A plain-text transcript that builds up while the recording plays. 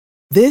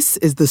This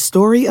is the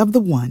story of the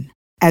one.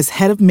 As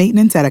head of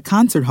maintenance at a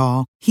concert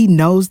hall, he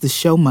knows the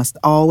show must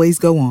always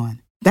go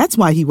on. That's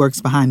why he works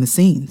behind the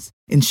scenes,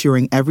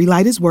 ensuring every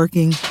light is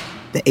working,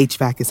 the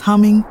HVAC is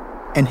humming,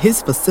 and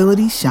his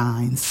facility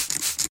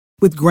shines.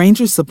 With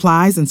Grainger's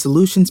supplies and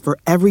solutions for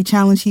every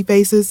challenge he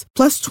faces,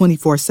 plus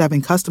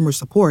 24/7 customer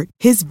support,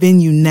 his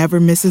venue never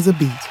misses a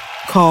beat.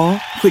 Call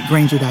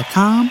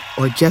quickgrainger.com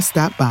or just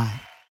stop by.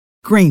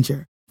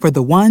 Grainger, for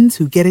the ones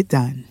who get it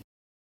done.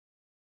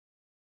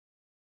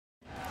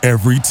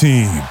 Every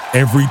team,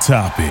 every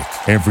topic,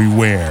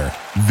 everywhere.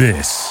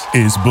 This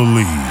is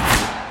Believe.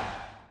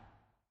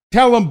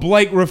 Tell them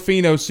Blake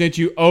Ruffino sent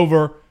you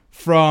over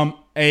from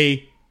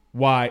AYS.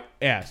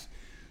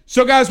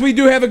 So, guys, we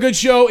do have a good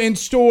show in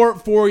store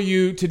for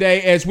you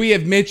today. As we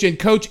have mentioned,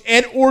 Coach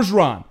Ed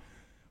Orgeron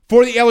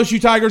for the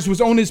LSU Tigers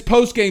was on his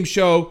postgame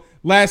show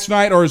last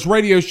night, or his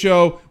radio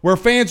show, where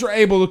fans were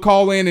able to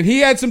call in, and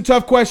he had some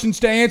tough questions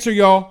to answer,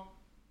 y'all.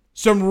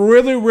 Some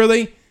really,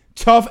 really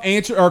tough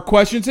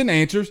questions and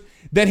answers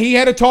that he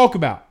had to talk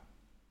about.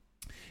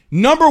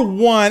 Number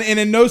one, and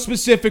in no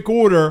specific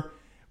order,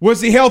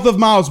 was the health of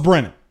Myles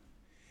Brennan.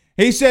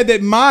 He said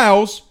that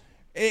Myles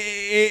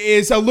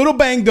is a little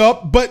banged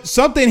up, but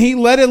something he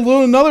let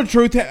another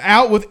truth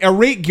out with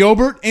Arik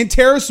Gilbert and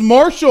Terrace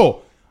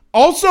Marshall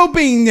also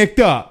being nicked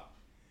up.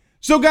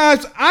 So,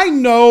 guys, I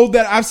know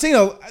that I've seen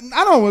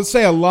I don't want to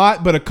say a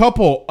lot, but a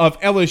couple of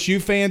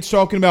LSU fans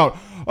talking about,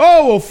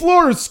 oh, well,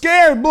 Florida's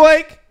scared,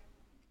 Blake.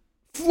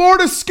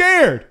 Florida's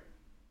scared.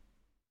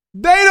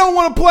 They don't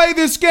want to play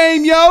this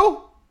game,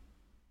 yo.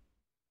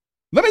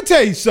 Let me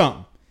tell you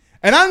something,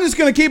 and I'm just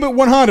going to keep it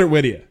 100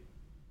 with you.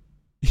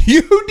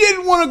 You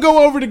didn't want to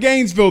go over to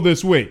Gainesville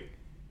this week.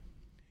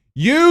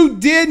 You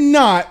did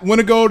not want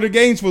to go to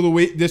Gainesville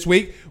this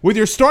week with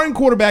your starting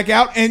quarterback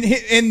out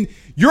and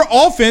your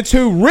offense,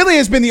 who really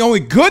has been the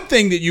only good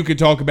thing that you could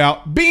talk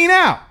about, being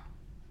out.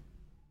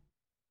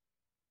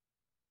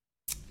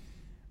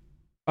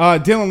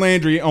 Dylan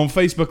Landry on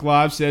Facebook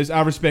Live says,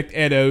 I respect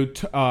Edo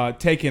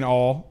taking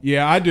all.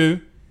 Yeah, I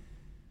do.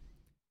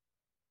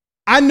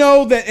 I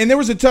know that, and there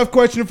was a tough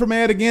question from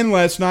Ed again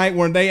last night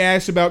when they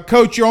asked about,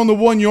 Coach, you're on the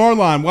 1-yard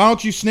line. Why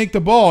don't you sneak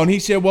the ball? And he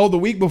said, well, the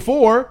week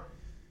before,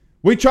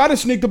 we tried to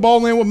sneak the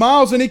ball in with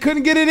Myles, and he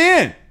couldn't get it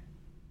in.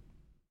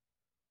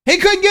 He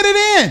couldn't get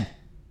it in.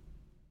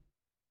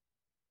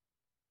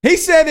 He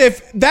said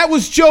if that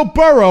was Joe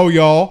Burrow,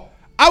 y'all,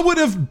 I would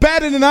have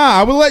batted an eye.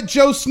 I would let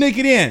Joe sneak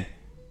it in.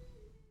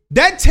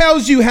 That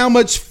tells you how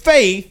much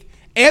faith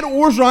Ed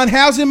Orgeron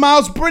has in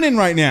Myles Brennan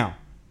right now.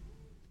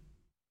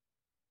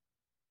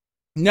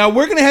 Now,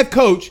 we're going to have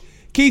Coach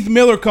Keith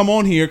Miller come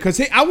on here because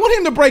I want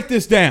him to break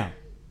this down.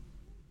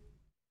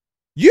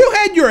 You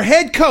had your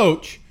head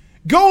coach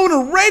go on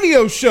a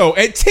radio show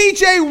at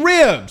TJ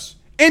Ribs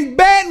in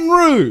Baton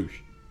Rouge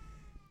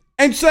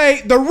and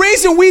say, the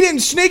reason we didn't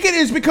sneak it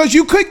is because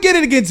you couldn't get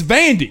it against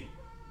Vandy.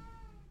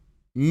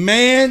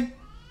 Man,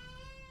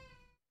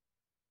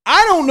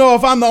 I don't know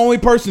if I'm the only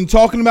person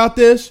talking about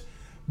this,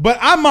 but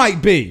I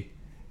might be.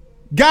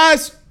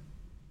 Guys,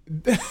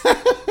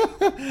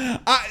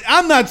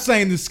 I'm not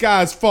saying the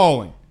sky's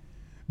falling,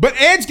 but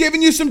Ed's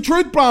giving you some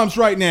truth bombs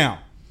right now.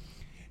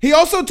 He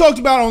also talked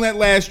about on that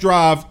last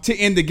drive to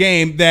end the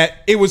game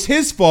that it was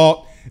his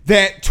fault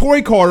that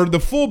Torrey Carter, the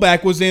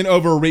fullback, was in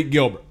over Arik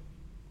Gilbert.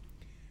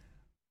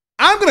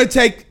 I'm going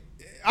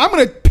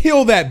to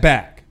peel that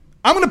back.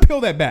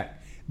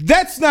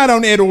 That's not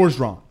on Ed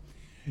Orgeron.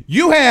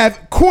 You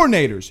have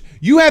coordinators.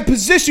 You have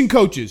position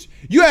coaches.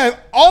 You have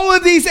all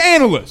of these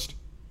analysts.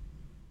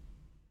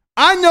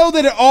 I know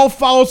that it all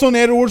falls on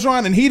Ed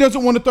Orgeron, and he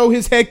doesn't want to throw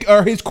his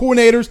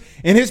coordinators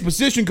and his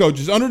position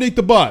coaches underneath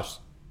the bus.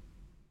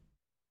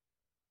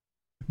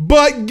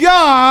 But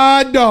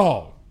God,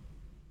 dog,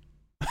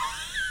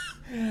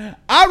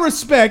 I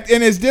respect,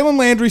 and as Dylan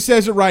Landry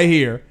says it right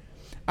here,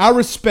 I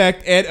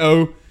respect Ed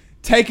O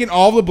taking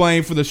all the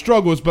blame for the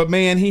struggles, but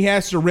man, he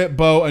has to rip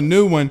Bo a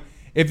new one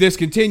if this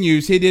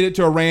continues. He did it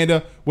to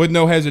Aranda with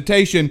no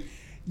hesitation.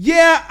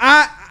 Yeah,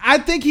 I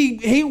think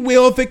he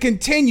will if it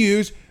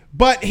continues,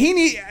 but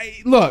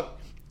look,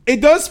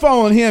 it does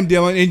fall on him,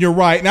 Dylan, and you're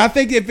right. And I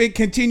think if it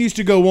continues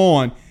to go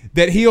on,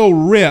 that he'll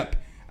rip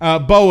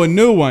Bo a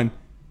new one.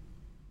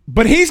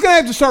 But he's going to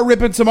have to start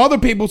ripping some other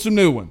people some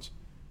new ones.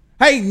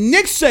 Hey,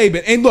 Nick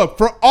Saban, and look,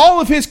 for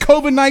all of his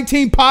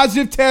COVID-19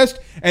 positive tests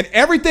and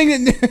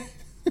everything that...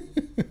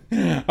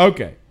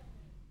 Okay.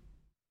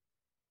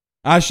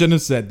 I shouldn't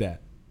have said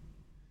that.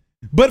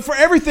 But for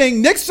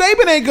everything, Nick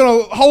Saban ain't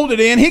going to hold it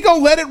in. He going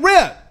to let it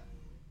rip.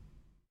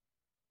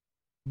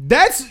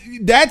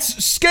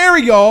 That's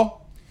scary,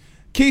 y'all.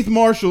 Kyle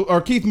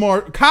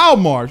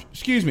Marsh,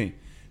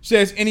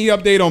 says, any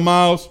update on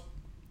Myles?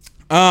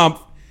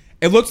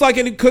 It looks like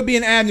it could be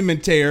an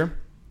abdomen tear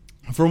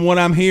from what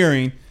I'm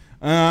hearing.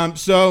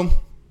 So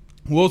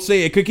we'll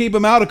see. It could keep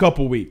him out a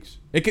couple weeks.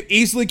 It could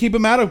easily keep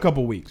him out a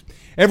couple weeks.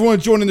 Everyone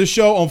joining the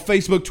show on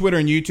Facebook, Twitter,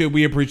 and YouTube,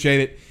 we appreciate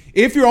it.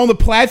 If you're on the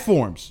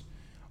platforms,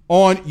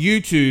 on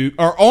YouTube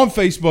or on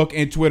Facebook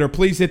and Twitter,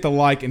 please hit the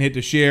like and hit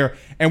the share.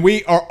 And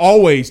we are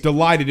always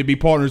delighted to be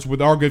partners with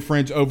our good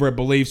friends over at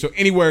Believe. So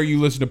anywhere you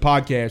listen to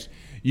podcasts,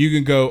 you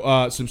can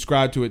go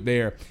subscribe to it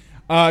there.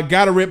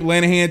 Gotta rip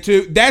Linehan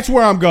too. That's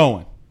where I'm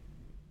going.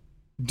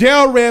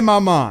 Dale read my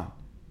mind.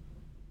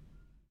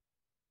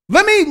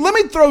 Let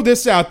me throw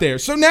this out there.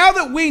 So now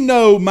that we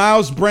know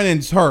Myles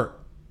Brennan's hurt,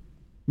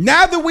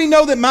 now that we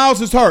know that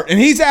Myles is hurt and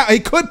he's out, he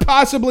could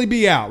possibly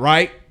be out,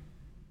 right?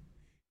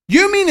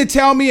 You mean to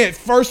tell me at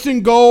 1st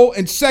and goal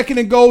and 2nd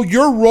and goal,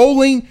 you're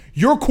rolling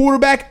your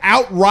quarterback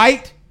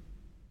outright?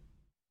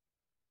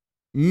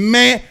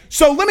 Man,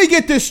 so let me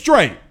get this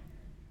straight.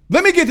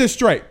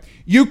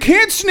 You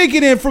can't sneak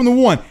it in from the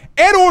 1.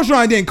 Ed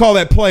Orgeron didn't call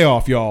that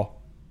playoff,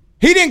 y'all.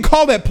 He didn't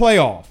call that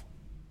playoff.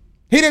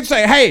 He didn't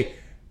say, hey,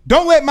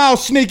 don't let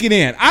Myles sneak it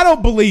in. I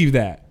don't believe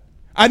that.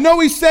 I know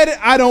he said it.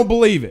 I don't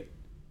believe it.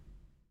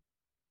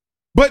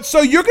 But so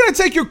you're going to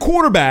take your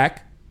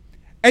quarterback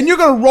and you're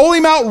going to roll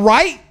him out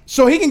right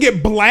so he can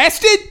get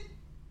blasted?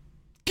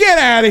 Get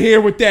out of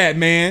here with that,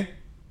 man.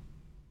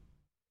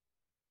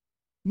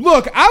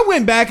 Look, I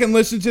went back and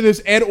listened to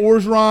this Ed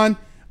Orgeron,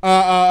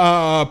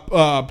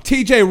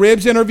 TJ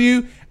Ribbs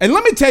interview, and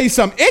let me tell you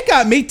something. It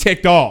got me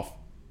ticked off.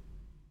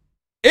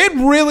 It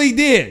really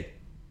did.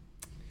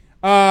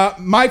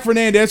 Mike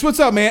Fernandez, what's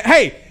up, man?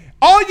 Hey,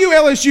 all you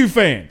LSU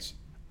fans,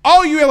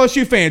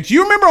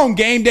 you remember on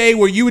game day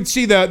where you would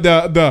see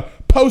the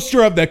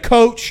poster of the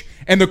coach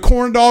and the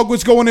corn dog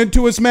was going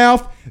into his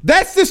mouth?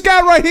 That's this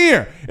guy right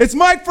here. It's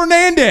Mike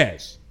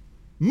Fernandez.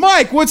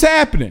 Mike, what's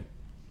happening?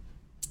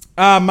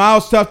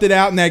 Myles toughed it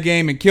out in that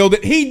game and killed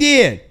it. He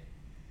did.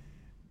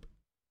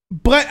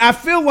 But I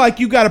feel like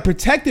you got to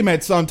protect him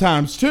at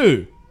sometimes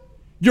too.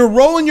 You're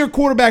rolling your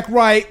quarterback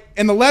right,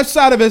 and the left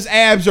side of his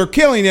abs are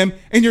killing him,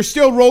 and you're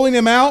still rolling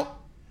him out?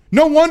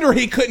 No wonder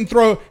he couldn't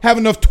have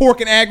enough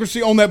torque and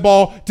accuracy on that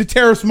ball to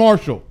Terrace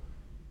Marshall.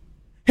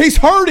 He's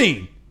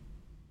hurting.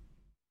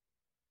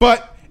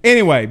 But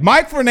anyway,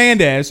 Mike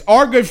Fernandez,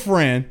 our good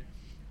friend,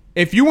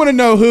 if you want to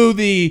know who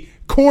the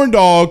corn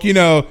dog,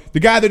 the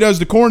guy that does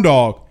the corn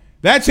dog,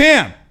 that's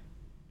him.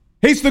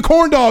 He's the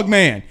corn dog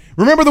man.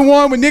 Remember the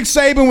one with Nick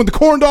Saban with the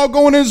corn dog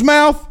going in his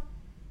mouth?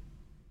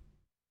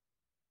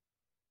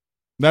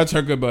 That's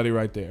her good buddy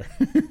right there.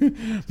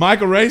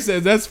 Michael Ray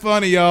says, that's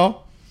funny,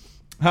 y'all.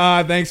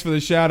 Thanks for the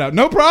shout out.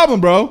 No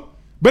problem, bro.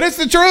 But it's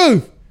the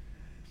truth.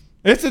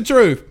 It's the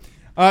truth.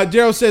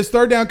 Gerald says,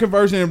 3rd down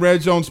conversion and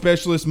red zone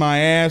specialist, my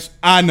ass.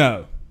 I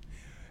know.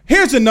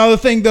 Here's another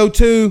thing, though,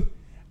 too.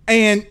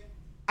 And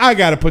I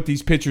got to put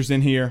these pictures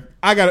in here.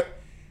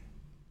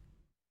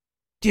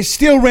 You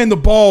still ran the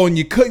ball and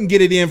you couldn't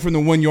get it in from the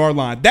 1 yard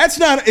line.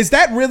 Is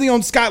that really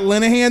on Scott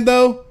Linehan,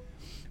 though?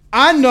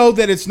 I know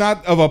that it's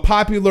not of a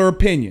popular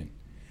opinion.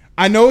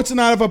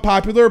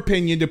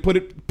 To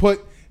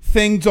put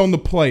things on the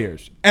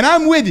players. And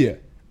I'm with you.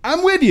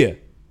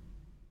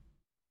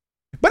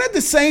 But at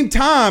the same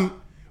time,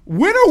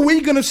 when are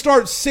we going to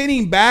start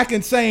sitting back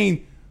and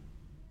saying,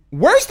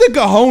 where's the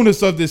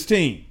cojones of this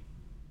team?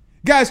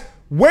 Guys,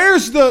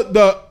 where's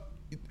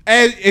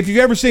if you've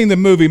ever seen the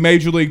movie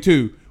Major League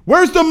 2,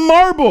 where's the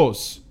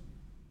marbles?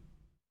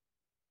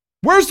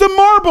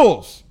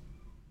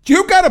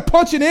 You got to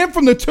punch it in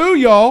from the 2,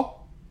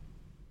 y'all.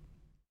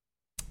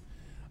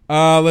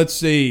 Let's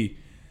see.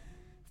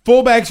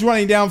 Fullbacks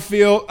running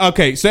downfield.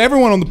 Okay, so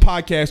everyone on the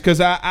podcast, because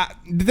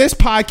this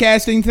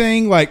podcasting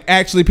thing, like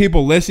actually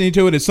people listening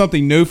to it, is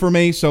something new for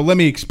me. So let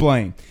me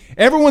explain.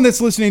 Everyone that's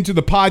listening to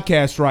the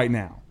podcast right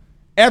now,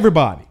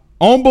 everybody,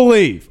 on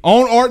Believe,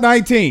 on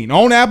Art19,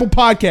 on Apple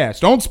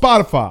Podcast, on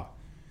Spotify,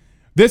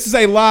 this is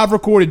a live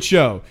recorded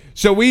show.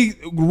 So we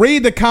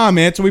read the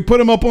comments and we put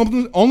them up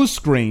on the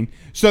screen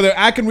so that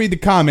I can read the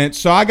comments.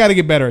 So I got to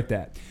get better at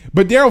that.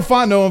 But Daryl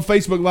Fontenot on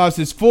Facebook Live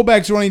says,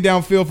 fullbacks running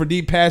downfield for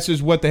deep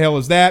passes. What the hell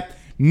is that?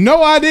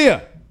 No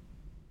idea.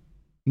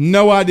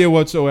 No idea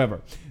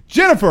whatsoever.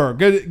 Jennifer,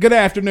 good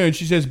afternoon.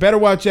 She says, better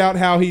watch out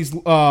how he's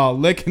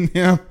licking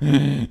him.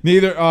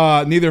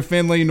 Neither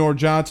Finley nor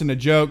Johnson a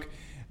joke.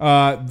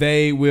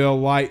 They will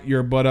light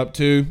your butt up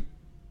too.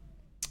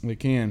 They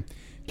can.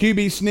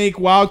 QB sneak,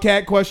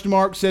 Wildcat, ?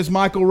 Says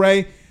Michael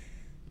Ray.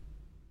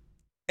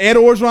 Ed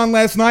Orgeron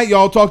last night,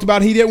 y'all talked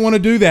about he didn't want to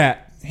do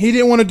that. He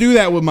didn't want to do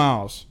that with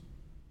Myles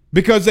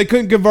because they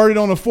couldn't convert it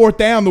on a 4th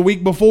down the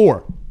week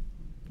before.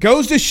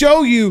 Goes to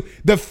show you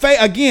the faith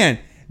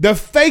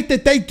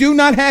that they do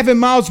not have in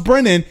Myles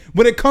Brennan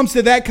when it comes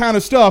to that kind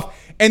of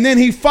stuff. And then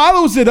he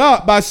follows it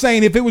up by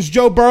saying, if it was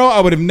Joe Burrow,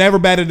 I would have never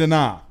batted an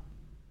eye.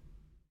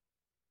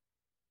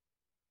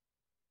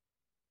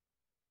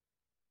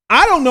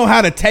 I don't know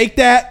how to take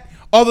that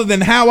other than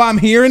how I'm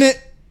hearing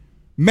it.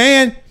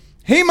 Man,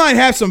 he might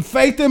have some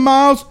faith in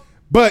Myles,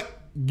 but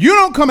you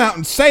don't come out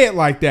and say it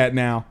like that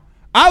now.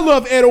 I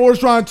love Ed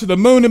Orgeron to the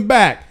moon and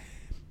back.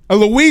 A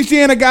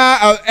Louisiana guy,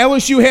 a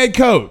LSU head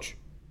coach.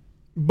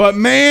 But,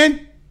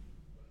 man,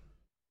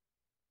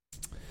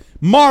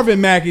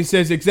 Marvin Mackey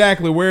says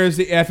exactly where is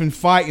the effing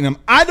fight in him.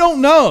 I don't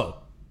know.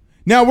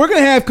 Now, we're going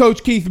to have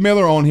Coach Keith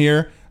Miller on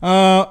here,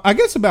 I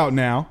guess about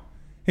now.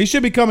 He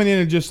should be coming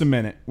in just a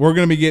minute. We're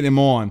going to be getting him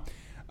on.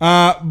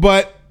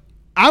 But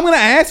I'm going to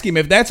ask him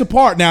if that's a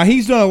part. Now,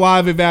 he's done a lot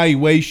of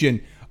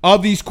evaluation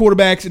of these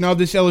quarterbacks and of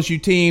this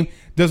LSU team.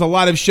 Does a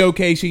lot of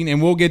showcasing,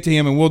 and we'll get to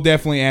him, and we'll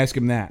definitely ask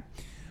him that.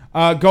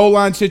 Goal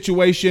line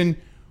situation.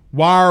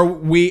 Why are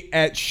we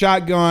at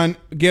shotgun?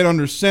 Get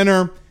under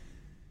center.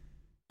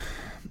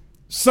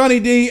 Sonny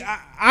D,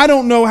 I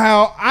don't know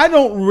how. I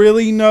don't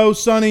really know,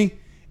 Sonny,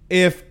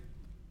 if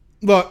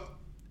 – look,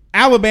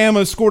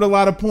 Alabama scored a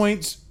lot of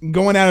points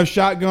going out of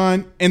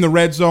shotgun in the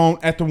red zone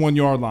at the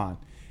 1-yard line.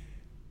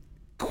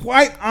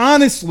 Quite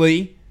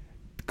honestly,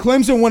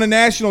 Clemson won a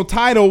national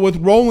title with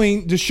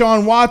rolling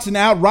Deshaun Watson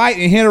outright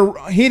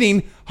and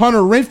hitting Hunter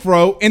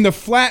Renfrow in the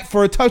flat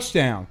for a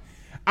touchdown.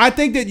 I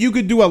think that you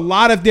could do a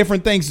lot of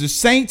different things. The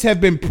Saints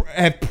have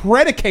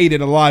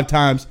predicated a lot of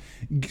times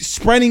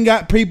spreading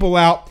people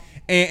out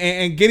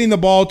and getting the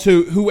ball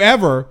to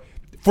whoever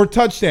for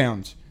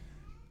touchdowns.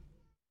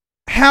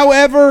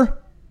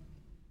 However,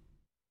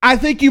 I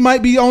think you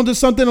might be onto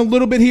something a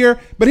little bit here.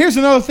 But here's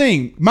another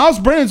thing. Miles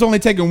Brennan's only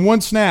taken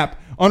one snap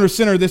under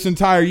center this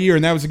entire year,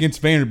 and that was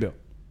against Vanderbilt.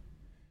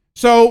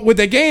 So with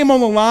the game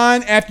on the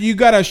line, after you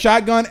got a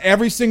shotgun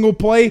every single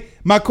play,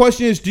 my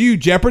question is, do you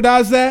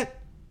jeopardize that?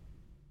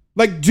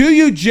 Like, do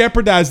you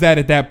jeopardize that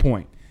at that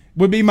point?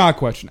 Would be my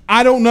question.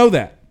 I don't know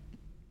that.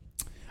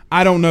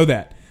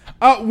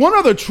 One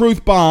other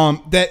truth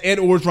bomb that Ed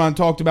Orgeron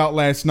talked about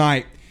last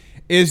night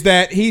is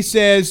that he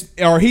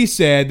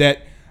said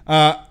that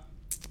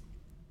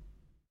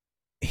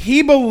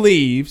he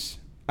believes,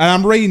 and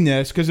I'm reading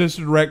this because this is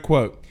a direct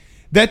quote,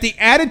 that the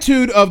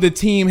attitude of the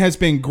team has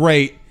been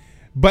great,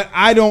 but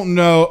I don't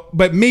know.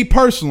 But me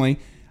personally,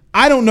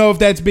 I don't know if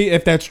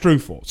that's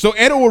truthful. So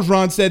Ed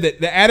Orgeron said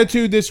that the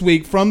attitude this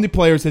week from the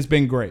players has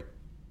been great.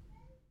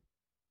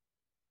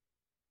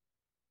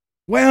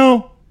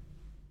 Well,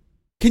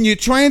 can you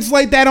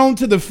translate that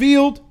onto the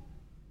field?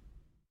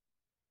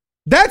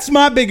 That's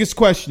my biggest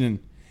question.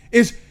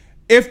 Is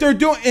if they're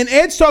doing, and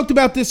Ed's talked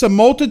about this a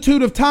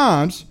multitude of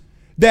times,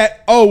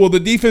 that,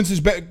 the defense is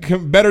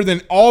better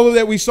than all of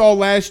that we saw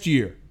last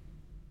year.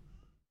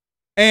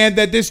 And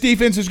that this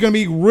defense is going to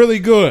be really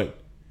good.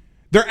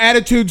 Their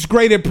attitude's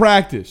great at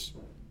practice.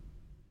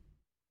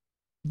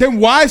 Then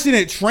why isn't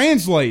it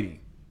translating?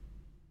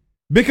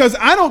 Because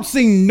I don't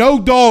see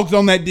no dogs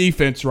on that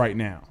defense right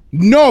now.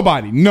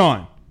 Nobody,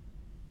 none.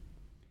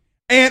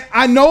 And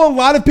I know a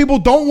lot of people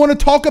don't want to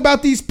talk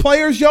about these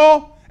players,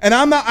 y'all. And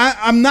I'm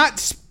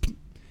not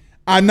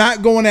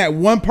going at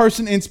one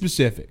person in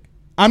specific.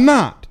 I'm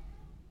not.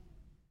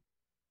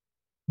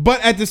 But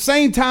at the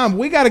same time,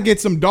 we got to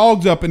get some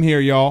dogs up in here,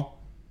 y'all.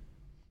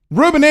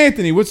 Ruben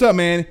Anthony, what's up,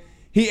 man?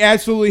 He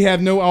absolutely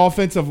have no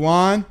offensive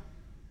line.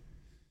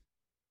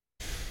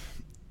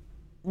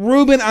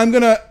 Ruben, I'm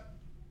going to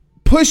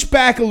push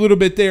back a little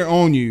bit there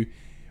on you.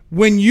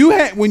 When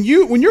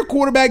your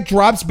quarterback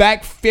drops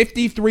back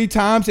 53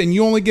 times and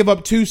you only give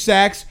up 2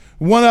 sacks,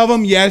 one of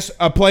them, yes,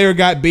 a player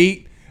got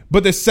beat,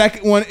 but the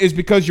second one is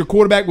because your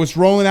quarterback was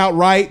rolling out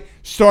right,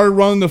 started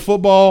running the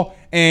football,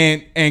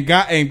 and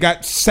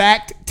got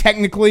sacked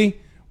technically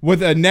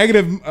with a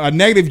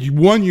negative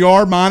 1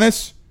 yard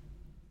minus.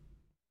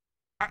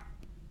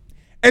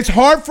 It's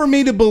hard for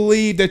me to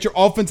believe that your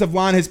offensive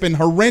line has been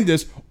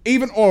horrendous,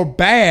 even or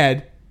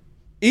bad,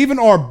 in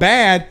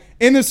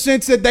the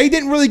sense that they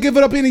didn't really give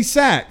it up any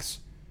sacks.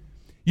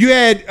 You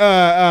had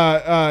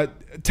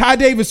Ty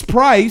Davis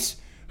Price,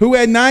 who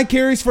had 9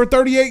 carries for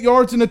 38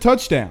 yards and a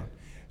touchdown.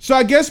 So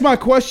I guess my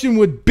question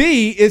would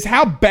be is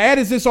how bad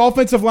is this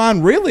offensive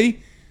line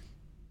really?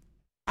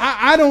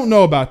 I don't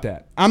know about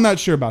that. I'm not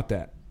sure about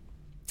that.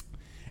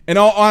 In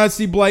all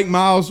honesty, Blake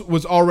Miles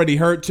was already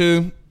hurt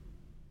too.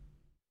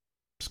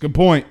 That's a good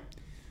point.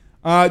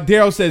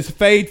 Daryl says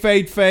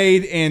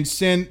fade, and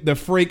send the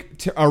freak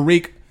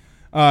Arik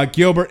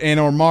Gilbert and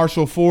or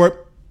Marshall for it.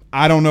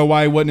 I don't know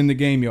why he wasn't in the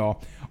game,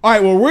 y'all. All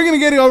right, well, we're going to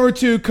get it over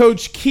to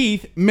Coach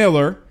Keith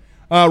Miller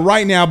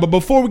right now. But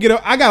before we get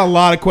I got a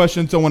lot of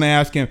questions I want to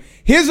ask him.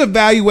 His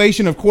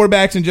evaluation of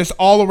quarterbacks and just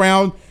all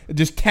around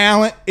just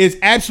talent is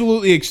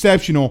absolutely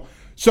exceptional.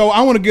 So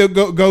I want to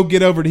go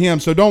get over to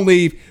him. So don't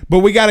leave. But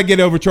we got to get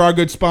over to our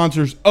good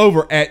sponsors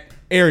over at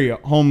Area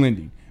Home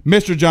Lending.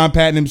 Mr. John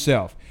Patton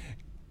himself.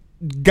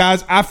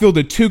 Guys, I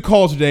fielded 2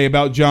 calls today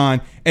about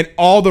John and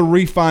all the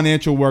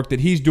refinancial work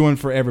that he's doing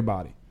for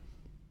everybody.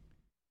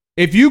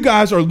 If you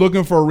guys are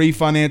looking for a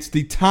refinance,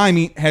 the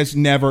timing has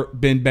never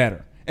been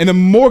better. And the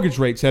mortgage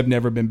rates have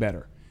never been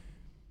better.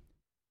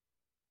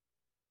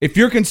 If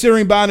you're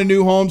considering buying a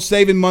new home,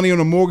 saving money on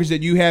a mortgage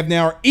that you have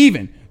now, or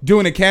even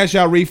doing a cash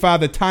out refi,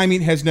 the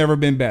timing has never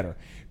been better.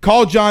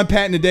 Call John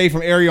Patton today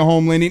from Area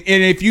Home Lending.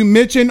 And if you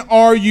mention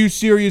Are You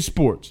Serious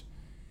Sports,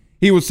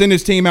 he will send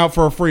his team out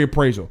for a free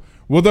appraisal.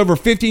 With over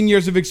 15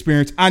 years of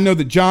experience, I know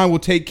that John will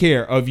take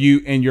care of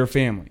you and your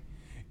family.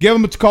 Give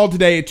him a call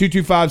today at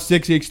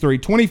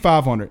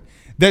 225-663-2500.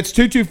 That's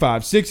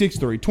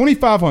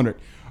 225-663-2500.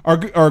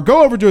 Or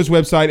go over to his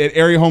website at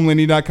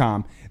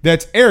areahomelending.com.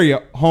 That's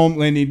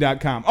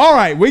areahomelending.com. All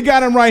right, we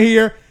got him right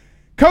here.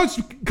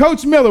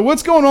 Coach Miller,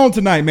 what's going on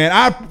tonight,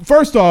 man?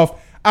 First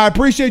off, I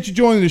appreciate you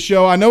joining the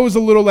show. I know it was a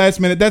little last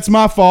minute. That's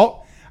my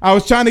fault. I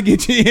was trying to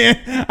get you in.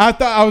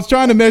 I was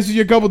trying to message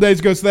you a couple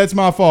days ago, so that's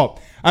my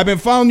fault. I've been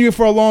following you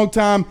for a long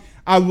time.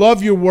 I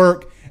love your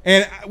work.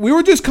 And we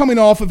were just coming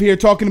off of here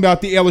talking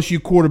about the LSU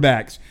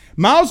quarterbacks.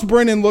 Myles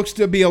Brennan looks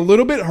to be a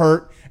little bit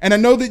hurt, and I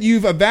know that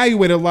you've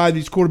evaluated a lot of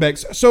these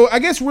quarterbacks. So I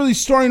guess really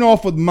starting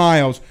off with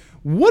Myles,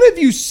 what have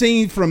you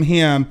seen from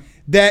him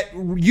that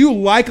you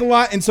like a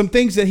lot and some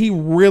things that he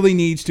really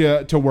needs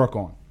to work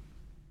on?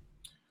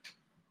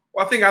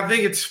 Well, I think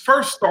it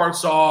first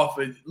starts off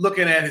with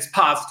looking at his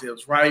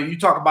positives, right? You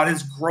talk about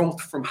his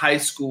growth from high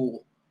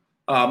school.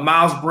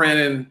 Myles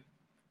Brennan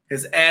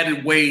has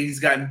added weight. He's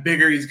gotten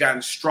bigger. He's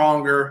gotten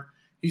stronger.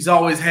 He's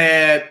always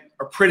had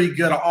a pretty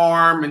good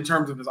arm in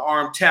terms of his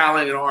arm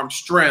talent and arm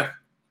strength.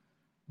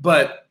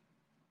 But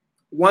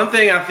one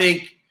thing I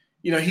think,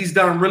 he's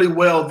done really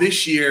well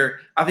this year,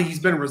 I think he's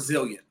been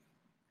resilient.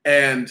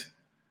 And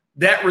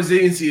that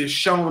resiliency has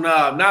shown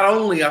up not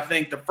only, I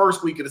think, the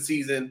first week of the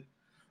season,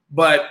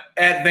 but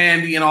at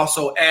Vandy and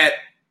also at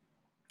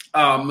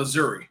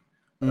Missouri.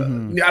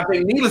 Mm-hmm. I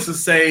think needless to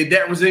say,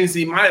 that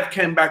resiliency might have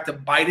come back to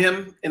bite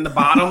him in the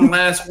bottom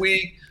last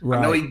week. Right.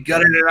 I know he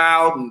gutted it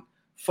out and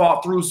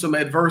fought through some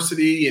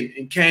adversity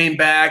and came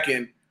back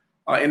and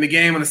in the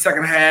game in the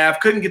second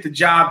half, couldn't get the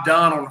job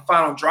done on the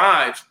final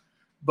drive.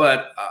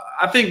 But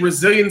I think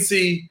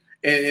resiliency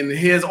and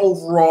his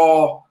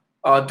overall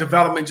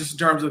development just in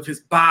terms of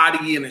his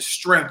body and his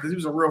strength, because he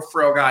was a real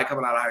frail guy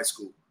coming out of high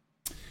school.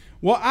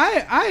 Well,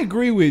 I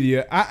agree with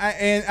you.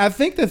 And I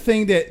think the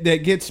thing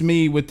that gets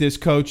me with this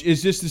coach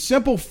is just the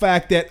simple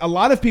fact that a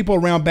lot of people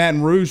around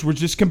Baton Rouge were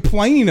just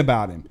complaining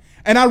about him.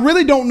 And I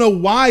really don't know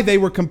why they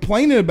were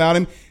complaining about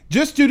him,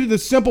 just due to the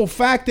simple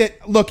fact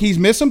that, look, he's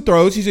missed some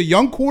throws. He's a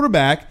young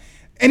quarterback,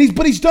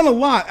 but he's done a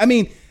lot. I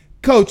mean,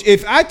 Coach,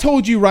 if I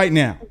told you right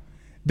now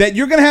that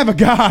you're going to have a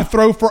guy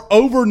throw for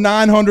over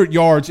 900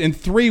 yards in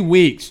 3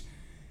 weeks,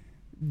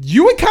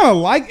 you would kind of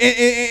like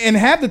and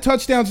have the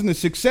touchdowns and the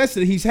success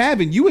that he's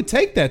having. You would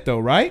take that, though,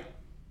 right?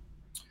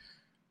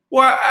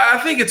 Well, I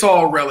think it's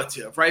all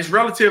relative, right? It's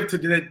relative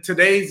to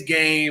today's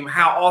game,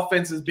 how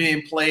offense is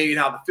being played,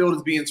 how the field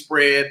is being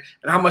spread,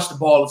 and how much the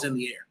ball is in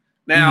the air.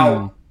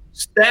 Now,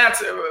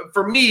 stats,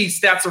 for me,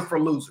 stats are for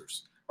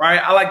losers, right?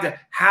 I like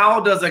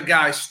how does a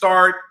guy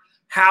start?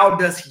 How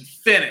does he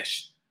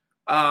finish?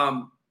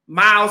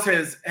 Myles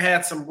has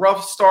had some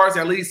rough starts,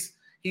 at least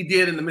he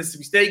did in the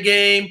Mississippi State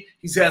game.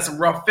 He's had some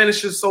rough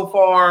finishes so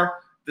far.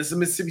 This is the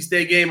Mississippi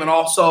State game and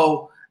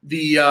also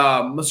the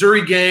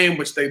Missouri game,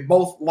 which they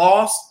both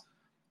lost.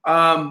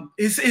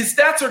 His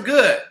stats are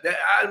good.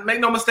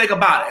 Make no mistake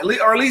about it.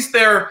 Or at least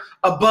they're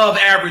above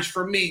average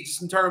for me,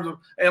 just in terms of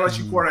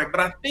LSU quarterback. But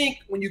I think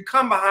when you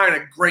come behind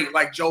a great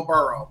like Joe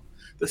Burrow,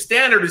 the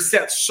standard is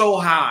set so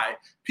high.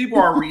 People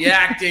are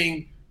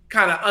reacting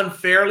kind of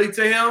unfairly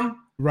to him.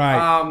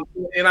 Right.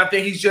 And I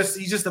think he's just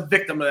a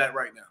victim of that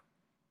right now.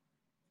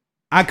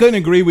 I couldn't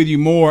agree with you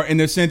more in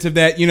the sense of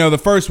that, the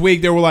first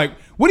week they were like,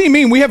 what do you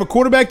mean we have a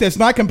quarterback that's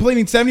not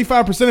completing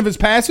 75% of his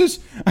passes?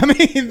 I mean,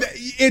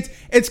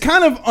 it's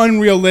kind of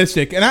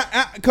unrealistic. And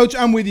Coach,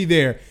 I'm with you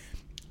there.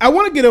 I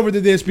want to get over to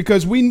this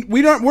because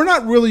we're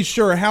not really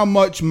sure how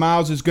much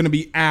Myles is going to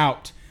be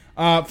out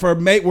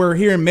we're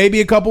hearing maybe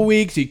a couple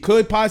weeks. He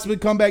could possibly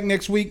come back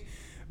next week.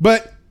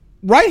 But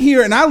right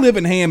here, and I live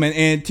in Hammond,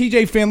 and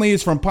TJ Finley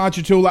is from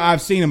Ponchatoula.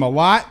 I've seen him a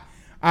lot.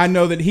 I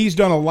know that he's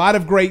done a lot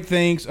of great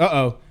things.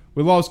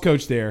 We lost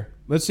Coach there.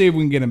 Let's see if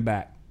we can get him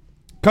back.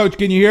 Coach,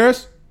 can you hear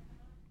us?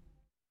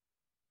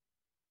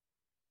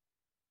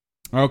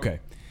 Okay.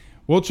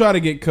 We'll try to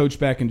get Coach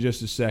back in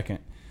just a second.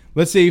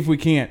 Let's see if we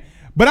can't.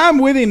 But I'm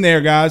with him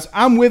there, guys.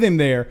 I'm with him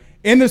there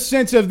in the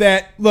sense of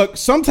that, look,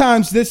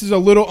 sometimes this is a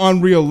little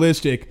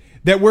unrealistic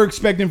that we're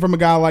expecting from a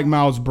guy like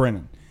Myles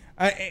Brennan.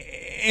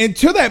 And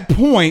to that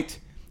point,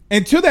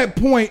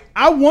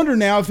 I wonder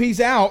now if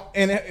he's out,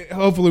 and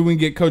hopefully we can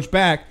get Coach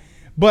back,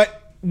 but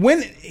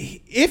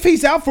if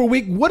he's out for a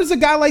week, what does a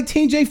guy like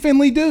TJ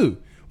Finley do?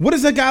 What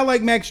does a guy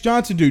like Max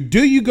Johnson do?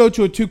 Do you go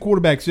to a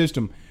 2-quarterback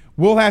system?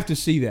 We'll have to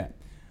see that.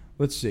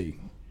 Let's see.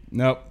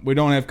 Nope, we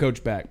don't have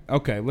Coach back.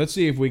 Okay, let's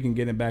see if we can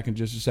get him back in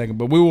just a second,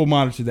 but we will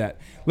monitor that.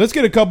 Let's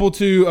get a couple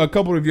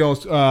of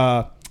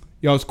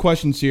y'all's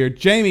questions here.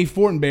 Jamie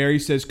Fortenberry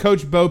says,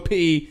 Coach Bo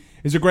P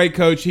is a great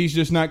coach. He's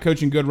just not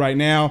coaching good right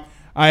now.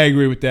 I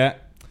agree with that.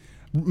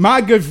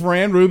 My good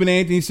friend, Ruben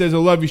Anthony, says, I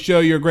love your show.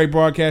 You're a great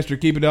broadcaster.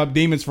 Keep it up.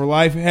 Demons for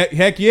life.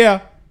 Heck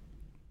yeah.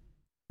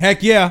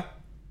 Heck yeah.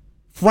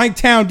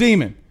 Franktown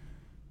Demon.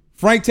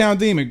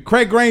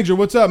 Craig Granger,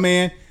 what's up,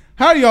 man?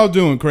 How are y'all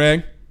doing,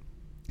 Craig?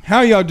 How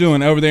are y'all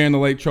doing over there in the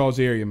Lake Charles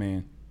area,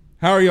 man?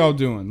 How are y'all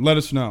doing? Let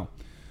us know.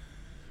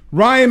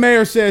 Ryan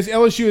Mayer says,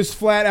 LSU is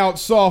flat out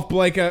soft,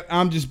 Blake.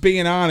 I'm just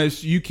being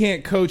honest. You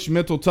can't coach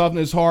mental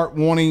toughness, heart,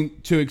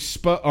 wanting to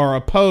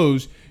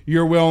oppose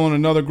your will on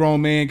another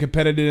grown man,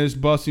 competitiveness,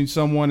 busting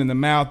someone in the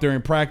mouth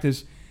during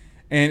practice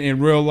and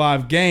in real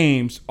life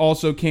games.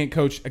 Also can't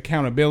coach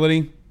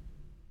accountability.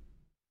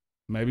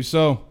 Maybe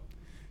so.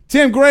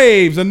 Tim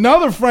Graves,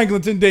 another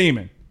Franklinton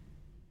Demon.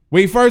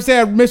 We first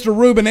had Mr.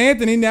 Ruben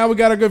Anthony. Now we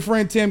got our good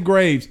friend Tim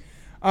Graves.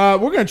 We're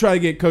going to try to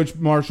get Coach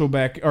Marshall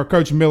back, or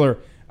Coach Miller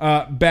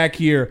back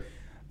here.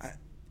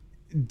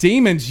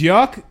 Demons,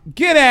 yuck.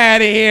 Get out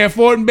of here,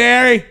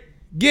 Fortenberry.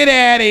 Get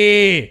out of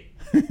here.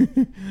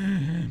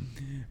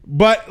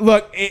 But,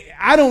 look,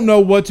 I don't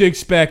know what to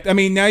expect. I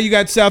mean, now you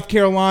got South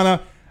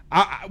Carolina.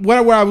 What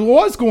I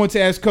was going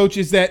to ask, Coach,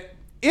 is that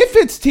if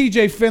it's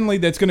TJ Finley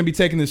that's going to be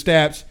taking the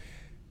snaps,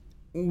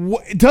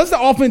 does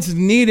the offense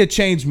need to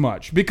change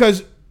much?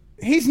 Because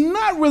he's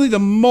not really the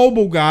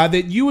mobile guy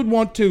that you would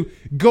want to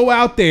go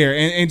out there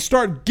and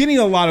start getting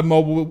a lot of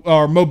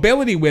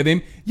mobility with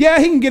him. Yeah,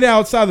 he can get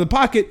outside of the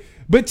pocket,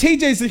 but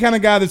TJ's the kind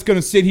of guy that's going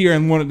to sit here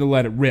and want to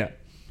let it rip.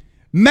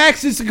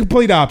 Max is the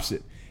complete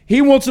opposite.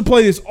 He wants to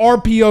play this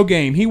RPO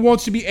game. He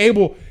wants to be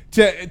able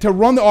to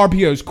run the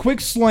RPOs,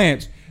 quick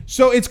slants.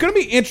 So it's going to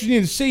be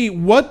interesting to see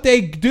what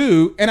they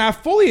do, and I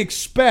fully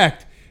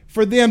expect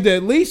for them to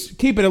at least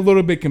keep it a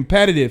little bit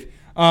competitive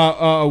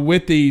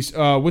with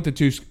the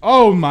two.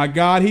 Oh, my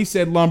God, he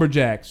said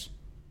Lumberjacks.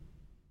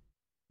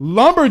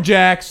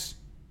 Lumberjacks?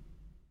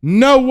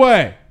 No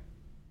way.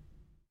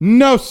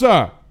 No,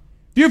 sir.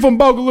 If you're from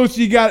Bogalusa,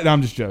 you got it. No,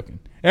 I'm just joking.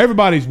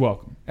 Everybody's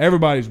welcome.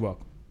 Everybody's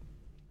welcome.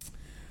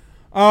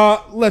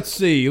 Let's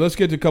see. Let's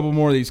get to a couple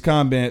more of these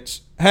comments.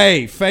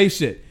 Hey,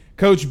 face it.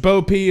 Coach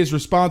Bo P is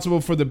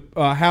responsible for the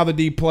how the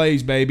D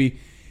plays,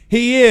 baby.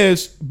 He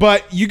is,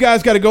 but you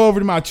guys got to go over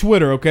to my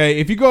Twitter,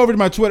 okay? If you go over to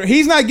my Twitter,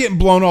 he's not getting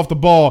blown off the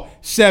ball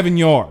 7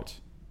 yards.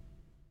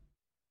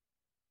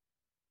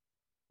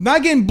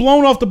 Not getting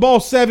blown off the ball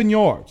 7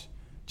 yards.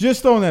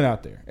 Just throwing that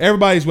out there.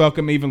 Everybody's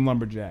welcome, even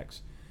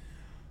Lumberjacks.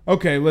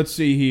 Okay, let's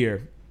see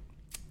here.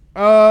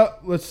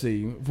 Let's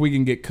see if we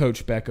can get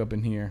Coach back up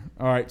in here.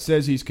 All right,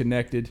 says he's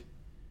connected.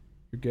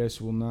 Your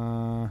guess will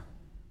not.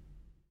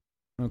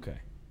 Okay.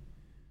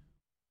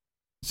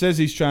 Says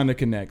he's trying to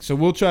connect, so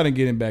we'll try to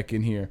get him back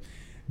in here.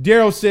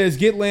 Daryl says,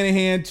 get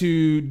Lanahan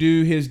to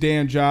do his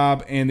damn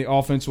job, and the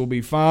offense will be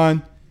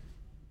fine.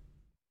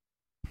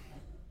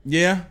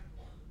 Yeah.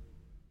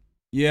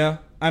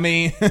 I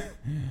mean,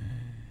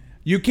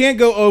 you can't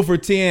go 0 for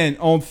 10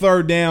 on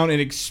third down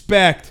and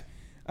expect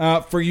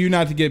for you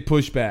not to get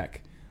pushed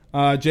back.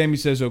 Jamie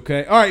says,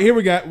 okay. All right, here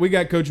we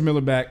got Coach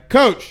Miller back.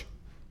 Coach,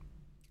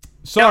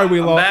 sorry we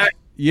lost. Back.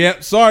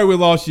 Yeah, sorry we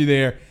lost you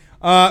there.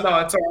 No,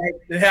 it's all right.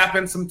 It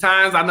happens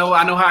sometimes. I know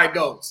how it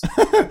goes.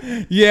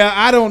 Yeah,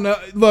 I don't know.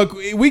 Look,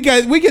 we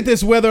get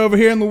this weather over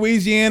here in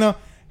Louisiana.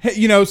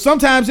 You know,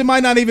 sometimes it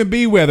might not even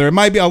be weather. It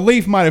might be a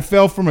leaf might have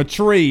fell from a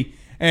tree,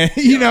 and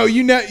you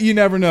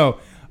never know.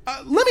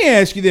 Let me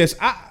ask you this.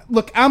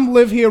 I'm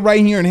live here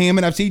right here in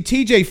Hammond. I've seen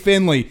TJ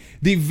Finley,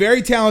 the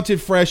very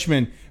talented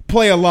freshman,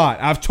 play a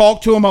lot. I've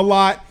talked to him a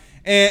lot,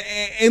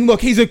 and look,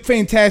 he's a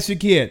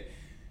fantastic kid.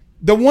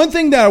 The one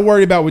thing that I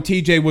worried about with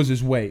TJ was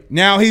his weight.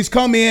 Now, he's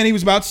come in. He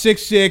was about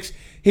 6'6".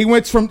 He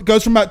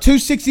goes from about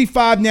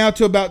 265 now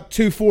to about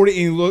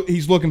 240, and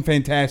he's looking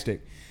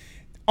fantastic.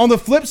 On the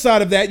flip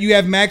side of that, you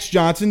have Max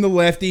Johnson, the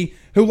lefty,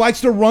 who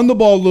likes to run the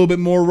ball a little bit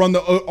more, run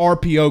the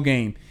RPO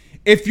game.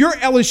 If you're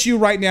LSU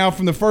right now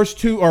from the first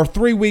 2 or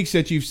 3 weeks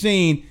that you've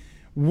seen,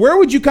 where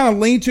would you kind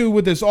of lean to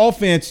with this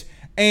offense,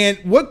 and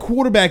what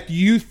quarterback do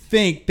you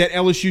think that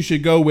LSU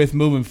should go with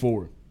moving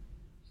forward?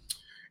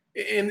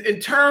 In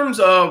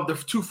terms of the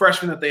 2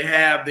 freshmen that they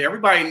have there,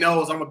 everybody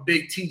knows I'm a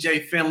big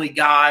TJ Finley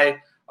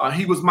guy.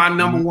 He was my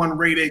number 1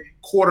 rated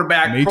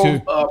quarterback,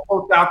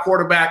 pro-style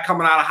quarterback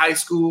coming out of high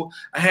school.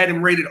 I had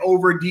him rated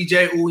over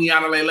DJ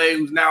Uiagalelei,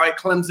 who's now at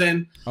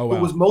Clemson, who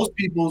was most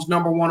people's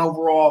number 1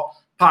 overall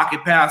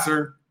pocket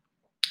passer.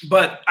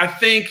 But I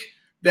think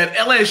that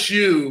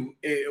LSU,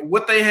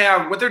 what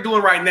they're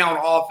doing right now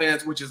on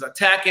offense, which is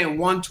attacking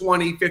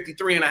 120,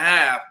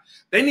 53.5,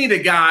 they need a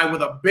guy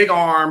with a big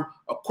arm,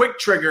 a quick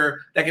trigger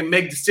that can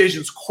make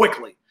decisions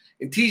quickly.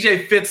 And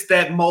TJ fits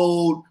that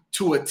mold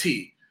to a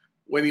T.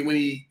 When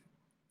he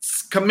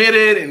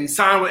committed and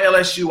signed with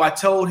LSU, I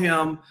told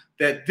him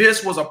that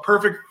this was a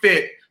perfect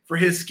fit for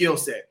his skill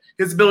set.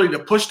 His ability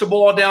to push the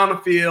ball down the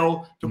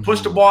field, to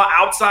push the ball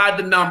outside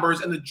the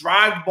numbers, and to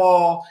drive the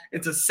ball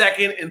into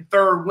second and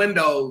third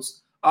windows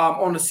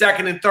on the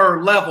second and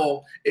third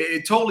level.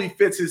 It totally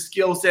fits his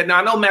skill set. Now,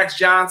 I know Max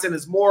Johnson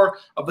is more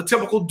of a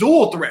typical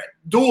dual threat.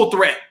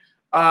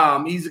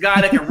 He's a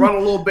guy that can run a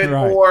little bit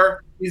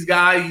more. He's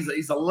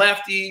a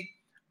lefty.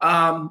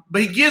 But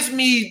he gives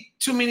me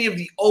too many of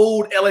the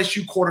old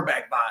LSU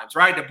quarterback vibes,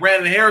 right? The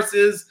Brandon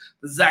Harris's,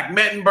 the Zach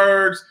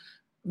Mettenbergers.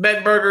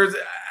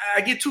 I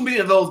get too many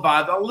of those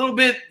vibes. A little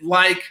bit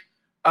like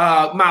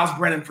Miles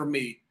Brennan for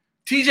me.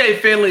 TJ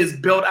Finley is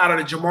built out of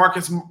the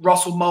Jamarcus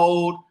Russell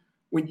mold.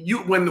 When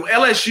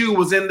LSU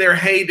was in their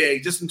heyday,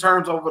 just in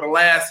terms over the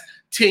last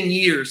 10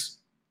 years,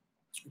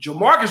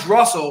 Jamarcus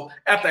Russell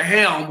at the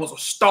helm was a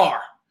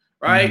star,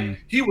 right? Mm-hmm.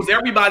 He was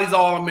everybody's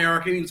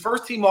All-American. He was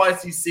first team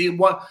All-SEC,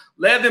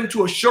 led them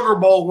to a Sugar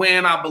Bowl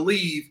win, I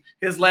believe,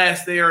 his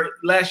last year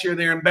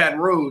there in Baton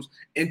Rouge.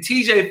 And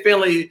TJ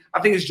Finley, I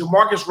think, is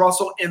Jamarcus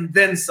Russell and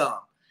then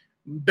some.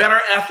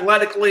 Better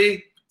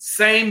athletically,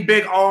 Same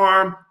big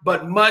arm,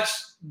 but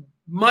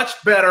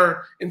much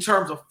better in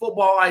terms of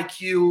football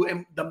IQ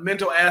and the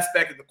mental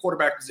aspect of the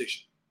quarterback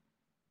position.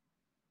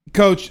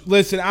 Coach,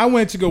 listen, I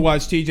went to go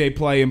watch TJ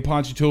play in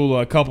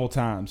Ponchatoula a couple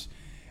times.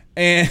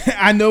 And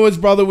I know his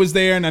brother was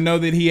there, and I know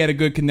that he had a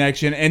good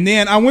connection. And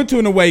then I went to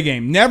an away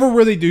game. Never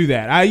really do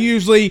that. I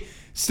usually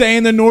stay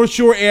in the North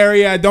Shore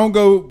area. I don't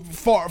go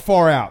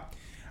far out.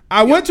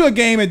 I went to a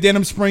game at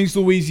Denham Springs,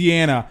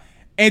 Louisiana,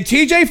 and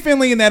TJ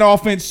Finley in that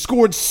offense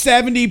scored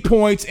 70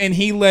 points, and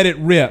he let it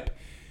rip.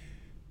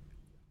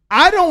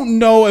 I don't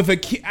know if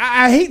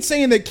I hate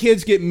saying that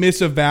kids get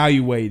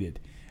misevaluated.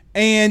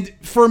 And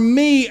for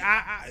me,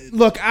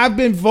 look, I've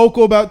been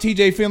vocal about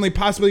TJ Finley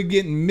possibly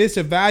getting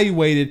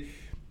misevaluated.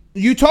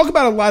 You talk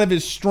about a lot of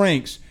his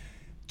strengths.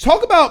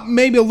 Talk about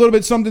maybe a little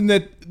bit something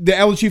that the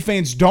LSU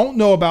fans don't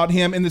know about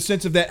him in the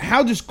sense of that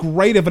how just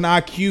great of an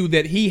IQ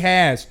that he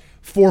has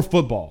for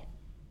football.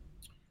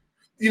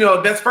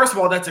 First of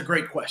all, that's a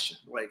great question,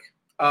 Blake.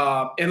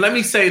 And let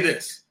me say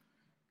this.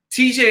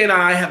 TJ and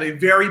I have a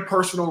very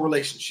personal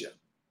relationship.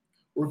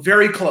 We're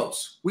very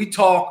close. We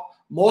talk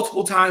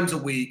multiple times a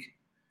week,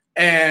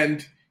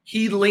 and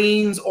he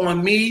leans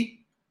on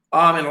me in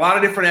a lot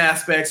of different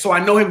aspects, so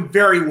I know him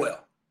very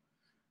well.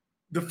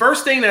 The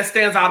first thing that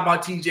stands out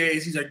about TJ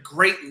is he's a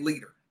great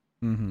leader.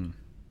 Mm-hmm.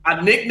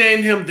 I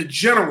nicknamed him the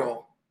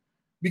General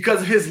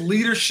because of his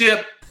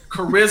leadership,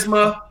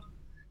 charisma,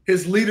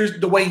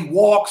 the way he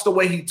walks, the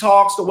way he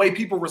talks, the way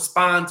people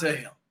respond to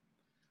him.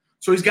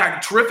 So he's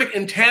got terrific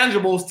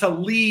intangibles to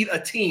lead a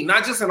team,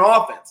 not just an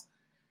offense.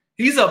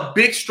 He's a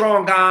big,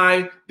 strong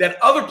guy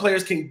that other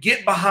players can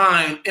get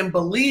behind and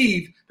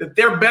believe that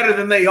they're better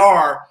than they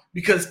are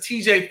because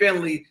TJ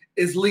Finley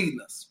is leading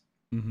us.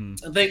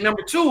 Mm-hmm. I think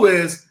number two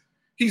is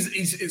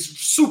he's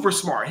super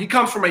smart. He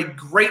comes from a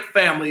great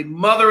family.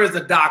 Mother is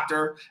a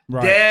doctor.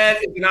 Right. Dad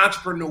is an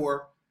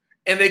entrepreneur.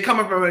 And they come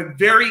from a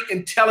very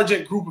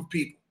intelligent group of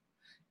people.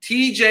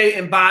 TJ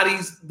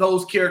embodies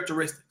those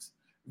characteristics.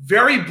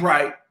 Very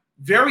bright,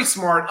 very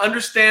smart,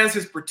 understands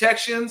his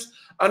protections,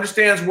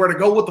 understands where to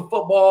go with the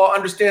football,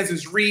 understands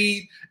his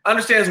read,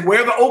 understands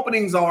where the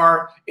openings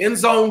are in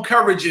zone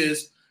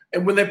coverages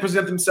and when they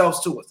present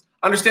themselves to us.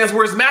 Understands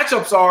where his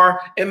matchups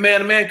are in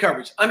man-to-man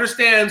coverage.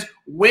 Understands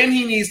when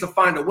he needs to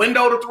find a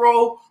window to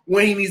throw,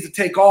 when he needs to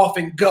take off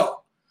and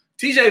go.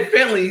 TJ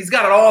Finley, he's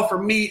got it all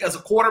for me as a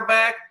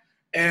quarterback,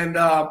 and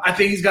I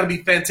think he's going to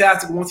be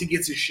fantastic once he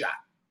gets his shot.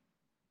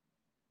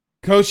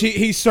 Coach,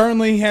 he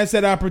certainly has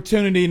that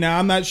opportunity. Now,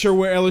 I'm not sure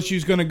where LSU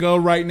is going to go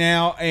right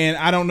now, and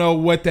I don't know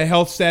what the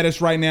health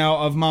status right now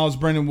of Myles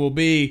Brennan will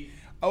be.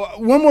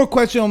 One more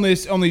question on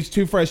these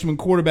two freshman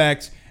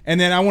quarterbacks. And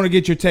then I want to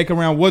get your take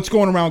around what's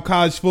going around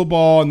college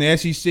football and the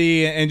SEC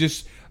and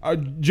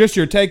just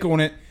your take on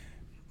it.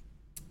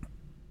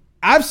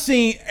 I've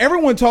seen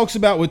everyone talks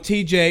about with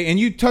TJ, and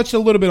you touched a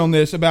little bit on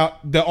this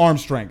about the arm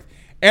strength.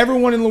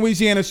 Everyone in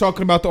Louisiana is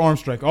talking about the arm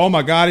strength. Oh,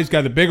 my God, he's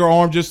got a bigger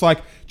arm just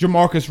like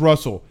Jamarcus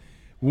Russell.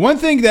 One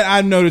thing that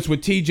I noticed with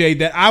TJ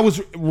that I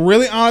was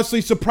really honestly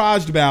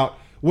surprised about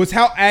was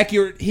how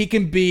accurate he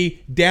can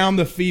be down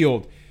the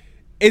field.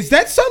 Is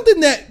that something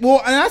that,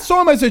 and I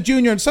saw him as a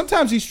junior, and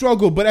sometimes he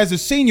struggled, but as a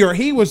senior,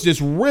 he was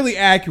just really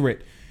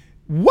accurate.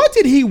 What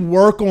did he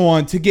work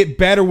on to get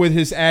better with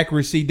his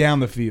accuracy down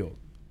the field?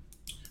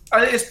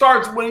 It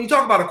starts when you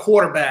talk about a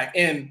quarterback,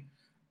 and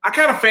I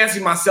kind of fancy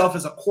myself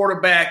as a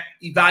quarterback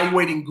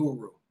evaluating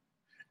guru.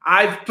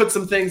 I've put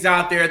some things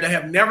out there that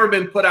have never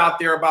been put out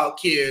there about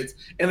kids,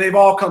 and they've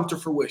all come to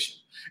fruition.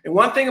 And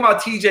one thing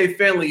about TJ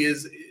Finley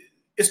is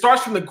it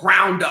starts from the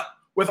ground up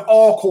with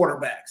all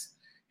quarterbacks.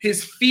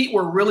 His feet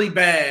were really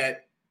bad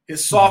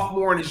his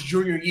sophomore and his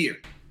junior year.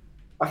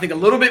 I think a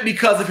little bit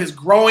because of his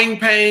growing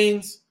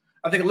pains.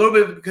 I think a little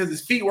bit because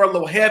his feet were a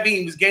little heavy.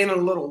 He was gaining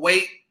a little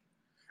weight,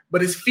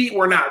 but his feet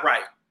were not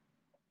right.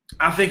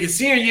 I think his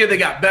senior year, they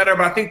got better,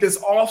 but I think this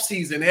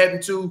offseason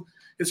heading to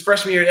his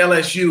freshman year at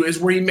LSU is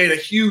where he made a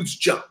huge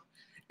jump.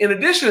 In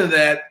addition to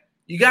that,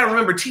 you got to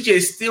remember TJ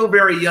is still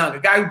very young, a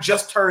guy who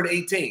just turned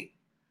 18.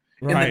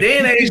 Right. In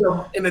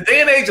the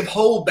day and age of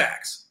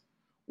holdbacks,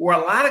 where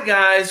a lot of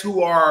guys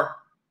who are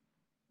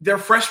their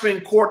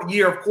freshman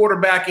year of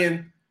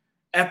quarterbacking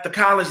at the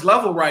college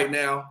level right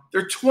now,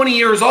 they're 20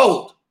 years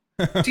old.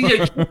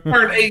 TJ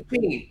turned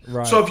 18.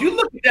 Right. So if you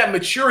look at that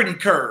maturity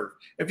curve,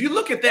 if you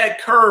look at that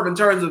curve in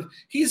terms of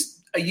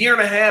he's a year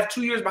and a half,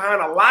 2 years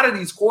behind a lot of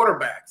these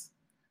quarterbacks,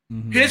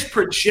 his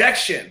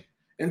projection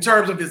in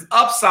terms of his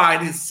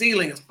upside, his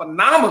ceiling is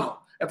phenomenal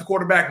at the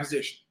quarterback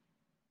position.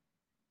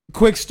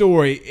 Quick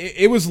story.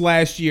 It was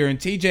last year, and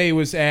TJ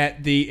was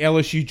at the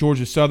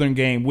LSU-Georgia Southern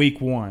game, week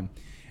 1.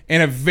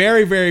 And a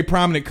very, very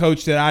prominent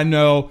coach that I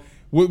know,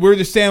 we were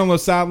just standing on the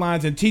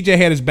sidelines, and TJ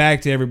had his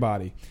back to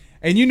everybody.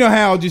 And you know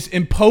how just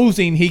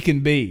imposing he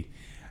can be.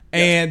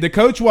 And the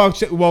coach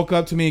walked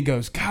up to me and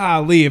goes,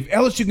 golly, if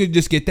LSU could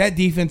just get that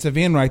defensive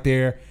end right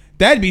there,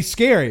 that'd be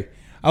scary.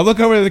 I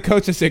look over to the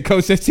coach and said,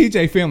 Coach, that's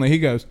TJ Finley. He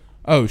goes,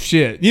 oh,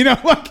 shit. You know,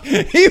 like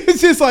he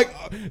was just like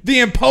the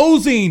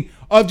imposing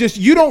of just,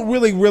 you don't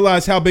really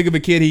realize how big of a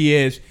kid he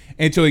is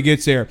until he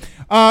gets there.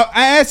 I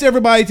asked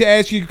everybody to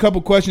ask you a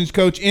couple questions,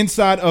 Coach,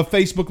 inside of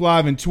Facebook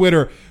Live and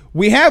Twitter.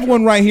 We have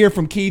one right here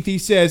from Keith. He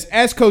says,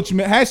 Ask Coach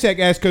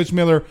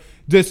Miller,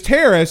 does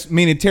Terrace,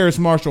 meaning Terrace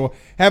Marshall,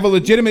 have a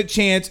legitimate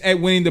chance at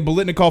winning the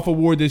Biletnikoff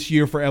Award this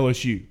year for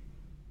LSU?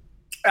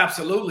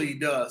 Absolutely, he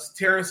does.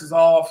 Terrace is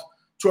off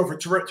to a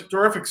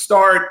terrific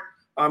start.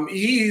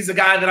 He's a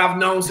guy that I've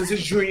known since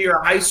his junior year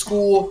of high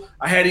school.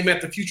 I had him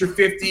at the Future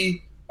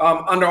 50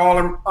 Under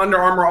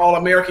Armour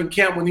All-American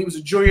camp when he was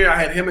a junior. I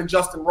had him and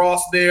Justin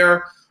Ross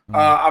there.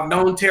 I've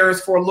known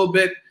Terrace for a little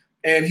bit,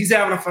 and he's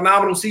having a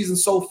phenomenal season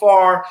so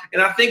far,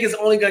 and I think it's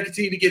only going to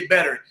continue to get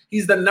better.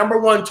 He's the number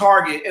one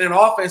target in an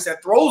offense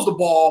that throws the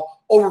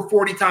ball over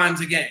 40 times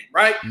a game,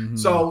 right? Mm-hmm.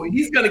 So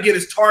he's going to get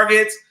his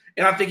targets,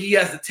 and I think he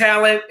has the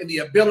talent and the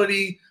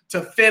ability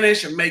to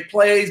finish and make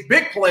plays,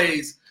 big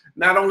plays,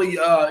 not only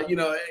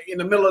in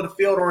the middle of the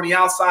field or on the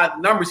outside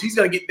the numbers. He's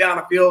going to get down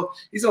the field.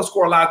 He's going to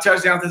score a lot of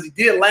touchdowns as he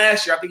did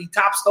last year. I think he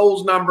tops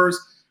those numbers.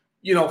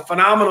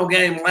 Phenomenal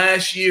game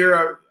last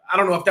year. I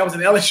don't know if that was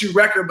an LSU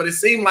record, but it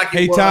seemed like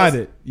he tied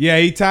it. Yeah,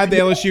 he tied the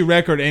LSU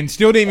record and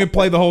still didn't even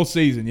play the whole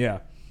season. Yeah.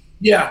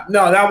 Yeah,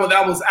 no,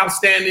 that was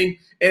outstanding.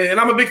 And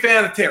I'm a big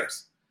fan of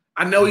Terrace.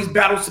 I know he's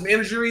battled some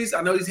injuries.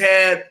 I know he's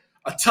had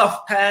a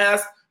tough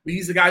past, but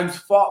he's a guy who's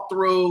fought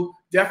through,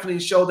 definitely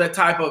showed that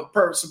type of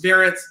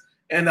perseverance.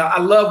 And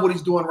I love what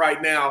he's doing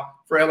right now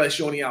for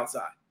LSU on the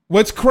outside.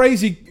 What's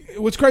crazy,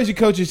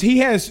 Coach, is he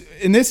has,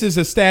 and this is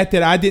a stat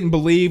that I didn't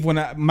believe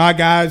when my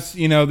guys,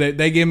 that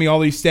they give me all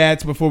these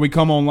stats before we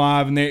come on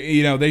live, and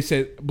they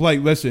said,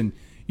 Blake, listen,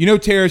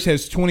 Terrace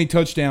has 20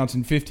 touchdowns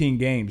in 15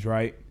 games,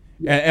 right?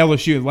 Yeah. At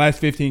LSU, the last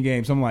 15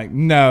 games. I'm like,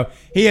 no,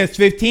 he has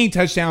 15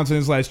 touchdowns in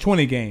his last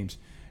 20 games.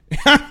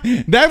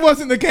 That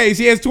wasn't the case.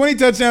 He has 20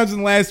 touchdowns in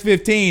the last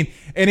 15,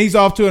 and he's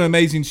off to an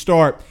amazing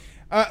start.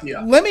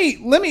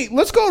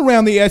 Let's go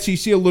around the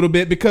SEC a little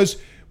bit, because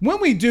when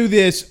we do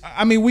this,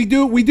 I mean, we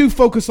do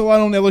focus a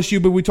lot on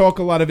LSU, but we talk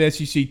a lot of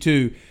SEC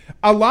too.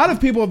 A lot of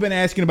people have been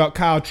asking about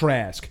Kyle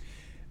Trask.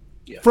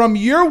 Yeah. From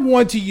year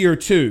one to year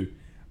two,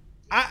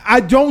 I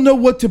don't know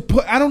what to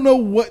put. I don't know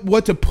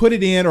what to put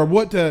it in, or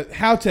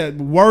how to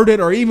word it,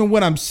 or even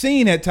what I'm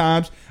seeing at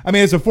times. I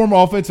mean, as a former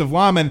offensive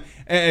lineman,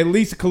 at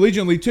least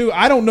collegiately too,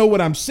 I don't know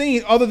what I'm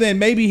seeing other than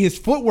maybe his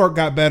footwork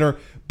got better.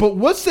 But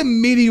what's the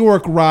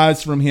meteoric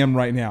rise from him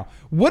right now?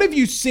 What have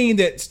you seen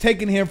that's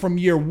taken him from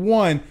year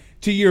one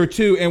to year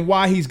two, and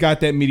why he's got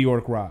that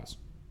meteoric rise?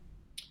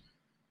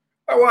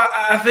 Well,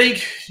 I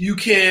think you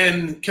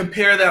can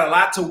compare that a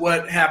lot to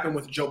what happened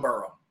with Joe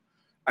Burrow.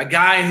 A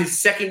guy in his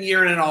second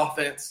year in an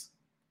offense,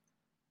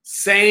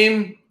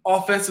 same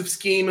offensive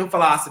scheme and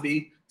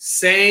philosophy,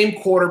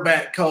 same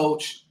quarterback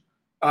coach,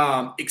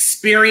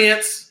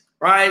 experience,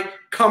 right?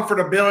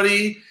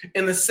 Comfortability,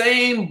 and the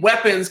same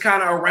weapons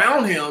kind of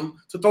around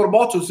him to throw the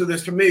ball to. So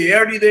there's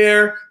familiarity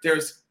there.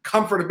 There's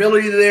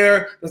comfortability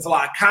there. There's a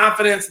lot of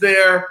confidence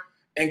there.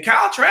 And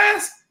Kyle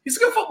Trask, he's a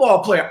good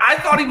football player. I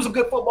thought he was a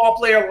good football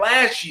player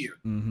last year.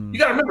 Mm-hmm. You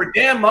got to remember,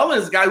 Dan Mullen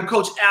is the guy who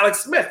coached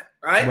Alex Smith,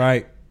 right?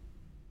 Right.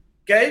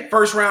 Okay,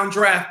 first-round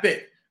draft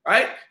pick,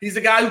 right? He's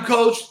the guy who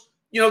coached,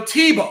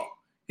 Tebow.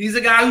 He's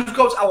the guy who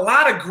coached a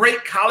lot of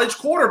great college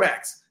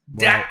quarterbacks, right.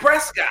 Dak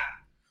Prescott.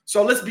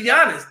 So let's be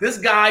honest. This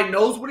guy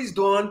knows what he's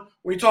doing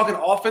when you're talking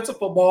offensive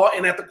football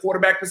and at the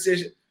quarterback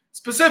position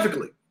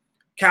specifically.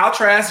 Kyle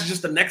Trask is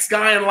just the next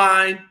guy in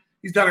line.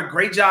 He's done a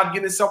great job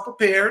getting himself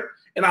prepared,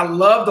 and I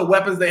love the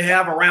weapons they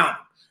have around him.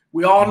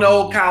 We all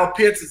know Kyle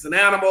Pitts is an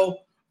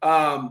animal.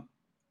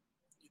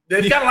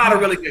 They've got a lot of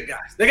really good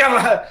guys. They got a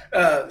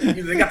lot.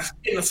 They got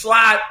in the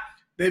slot.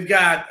 They've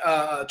got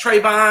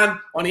Trayvon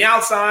on the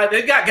outside.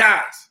 They've got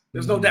guys.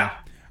 There's no doubt.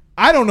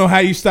 I don't know how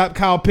you stop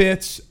Kyle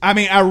Pitts. I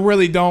mean, I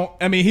really don't.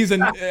 I mean, he's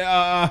just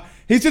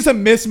a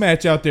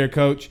mismatch out there,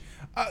 Coach.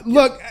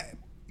 Look,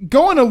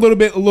 going a little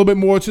bit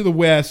more to the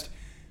West,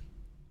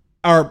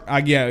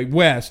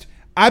 West.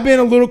 I've been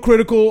a little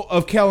critical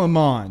of Kellen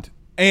Mond,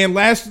 and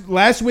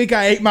last week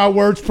I ate my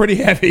words pretty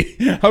heavy.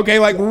 Okay,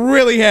 like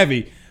really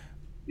heavy.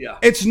 Yeah.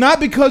 It's not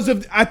because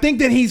of – I think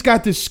that he's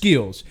got the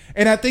skills,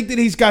 and I think that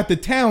he's got the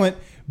talent,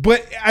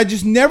 but I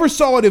just never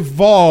saw it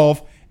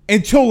evolve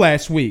until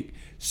last week.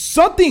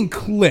 Something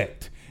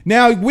clicked.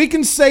 Now, we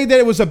can say that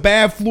it was a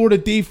bad Florida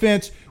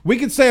defense. We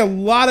can say a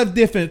lot of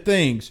different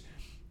things.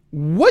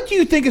 What do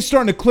you think is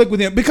starting to click with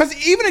him? Because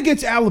even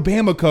against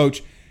Alabama,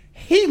 Coach,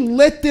 he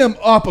lit them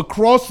up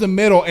across the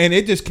middle, and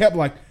it just kept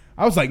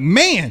I was like,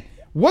 man,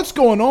 what's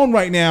going on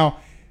right now?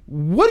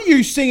 What are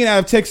you seeing out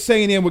of Texas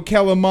A&M with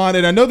Kellen Mond?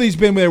 And I know that he's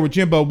been there with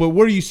Jimbo, but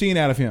what are you seeing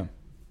out of him?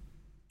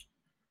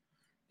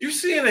 You're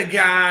seeing a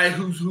guy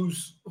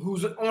who's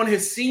on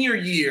his senior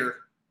year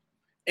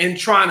and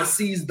trying to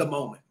seize the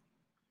moment.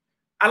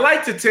 I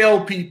like to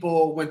tell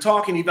people when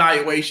talking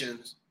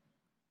evaluations,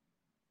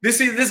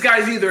 this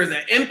guy's either an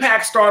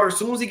impact starter as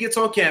soon as he gets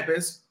on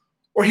campus,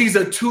 or he's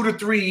a 2 to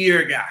 3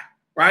 year guy,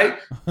 right?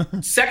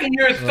 Second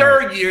year,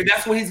 third year,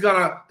 that's when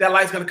that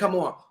light's gonna come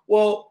on.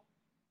 Well,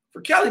 for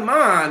Kelly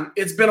Mond,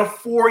 it's been a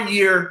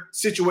 4-year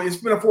situation.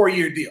 It's been a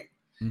 4-year deal.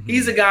 Mm-hmm.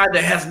 He's a guy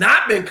that has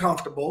not been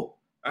comfortable,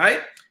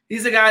 right?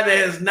 He's a guy that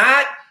has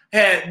not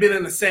been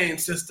in the same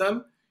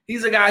system.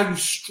 He's a guy who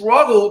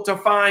struggled to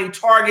find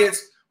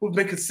targets who've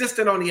been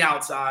consistent on the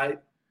outside.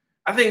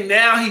 I think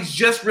now he's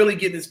just really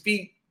getting his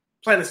feet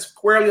planted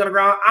squarely on the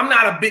ground. I'm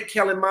not a big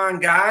Kellen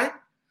Mond guy,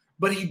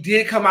 but he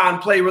did come out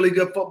and play really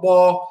good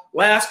football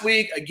last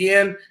week.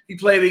 Again, he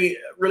played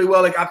really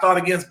well, like I thought,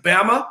 against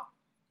Bama.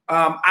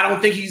 I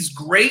don't think he's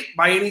great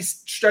by any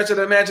stretch of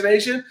the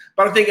imagination,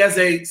 but I think as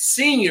a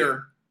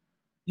senior,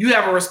 you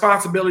have a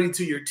responsibility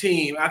to your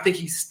team. I think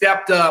he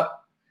stepped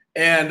up,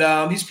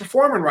 and he's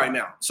performing right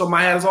now. So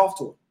my hat is off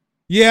to him.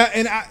 Yeah,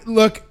 and I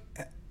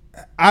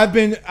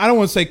don't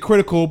want to say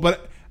critical,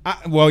 but I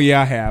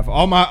have.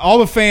 All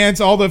the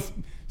fans, all the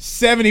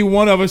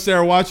 71 of us that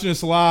are watching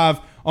us live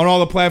on all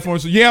the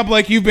platforms. Yeah,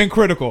 Blake, you've been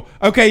critical.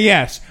 Okay,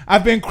 yes,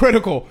 I've been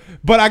critical,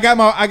 but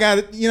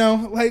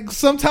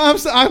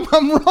sometimes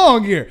I'm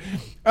wrong here.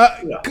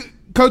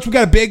 Coach, we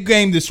got a big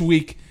game this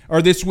weekend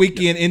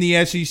in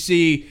the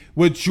SEC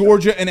with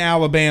Georgia and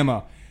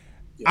Alabama.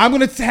 I'm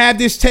going to have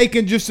this take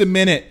in just a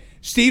minute.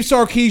 Steve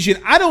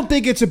Sarkisian, I don't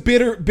think it's a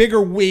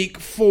bigger week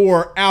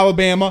for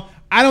Alabama.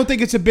 I don't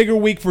think it's a bigger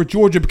week for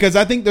Georgia because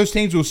I think those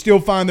teams will still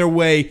find their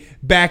way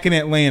back in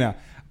Atlanta.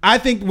 I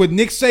think with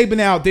Nick Saban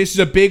out, this is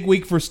a big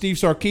week for Steve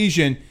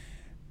Sarkisian.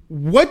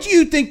 What do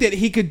you think that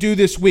he could do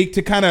this week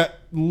to kind of,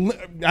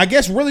 I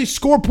guess, really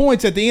score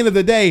points at the end of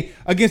the day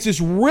against this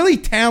really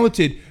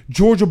talented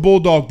Georgia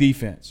Bulldog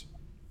defense?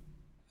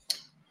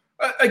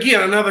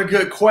 Again, another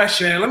good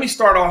question. Let me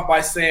start off by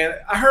saying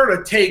I heard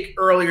a take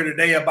earlier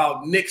today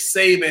about Nick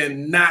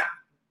Saban not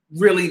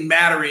really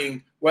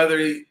mattering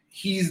whether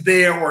he's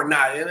there or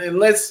not. And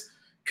let's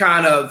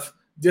kind of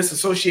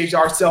disassociate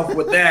ourselves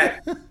with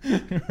that.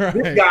 Right.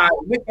 This guy,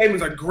 Nick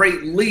Saban's a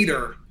great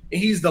leader,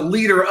 and he's the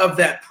leader of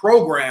that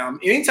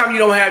program. Anytime you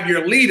don't have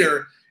your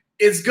leader,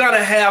 it's going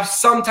to have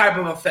some type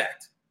of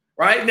effect.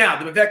 Right?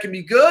 Now, the effect can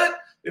be good,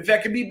 the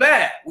effect can be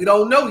bad. We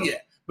don't know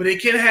yet, but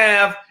it can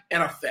have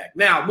an effect.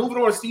 Now, moving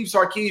on to Steve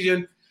Sarkisian,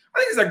 I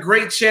think it's a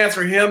great chance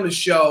for him to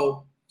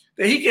show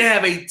that he can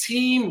have a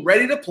team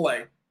ready to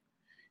play.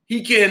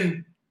 He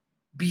can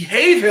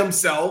behave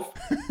himself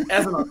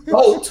as an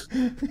adult,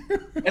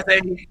 as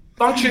a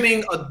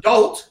functioning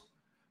adult,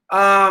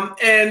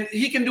 and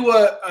he can do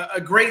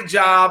a great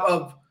job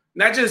of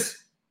not just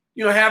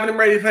having them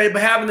ready to play,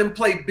 but having them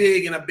play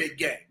big in a big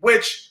game,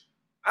 which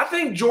I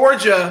think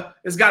Georgia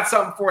has got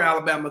something for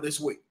Alabama this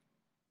week.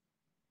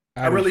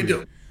 I really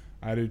do.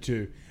 I do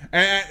too.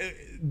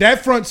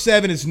 That front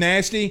seven is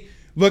nasty.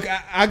 Look,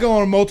 I go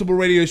on multiple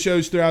radio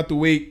shows throughout the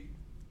week,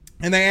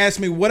 and they ask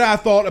me what I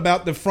thought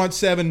about the front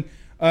seven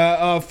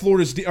of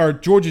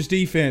Georgia's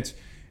defense.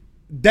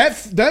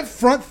 That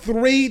front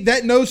three,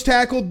 that nose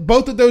tackle,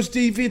 both of those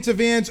defensive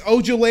ends,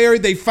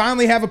 Ojulari, they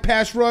finally have a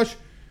pass rush.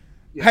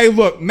 Yeah. Hey,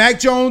 look, Mac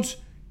Jones,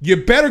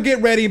 you better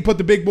get ready and put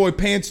the big boy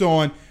pants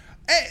on.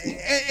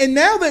 And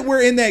now that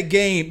we're in that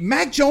game,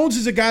 Mac Jones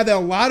is a guy that a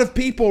lot of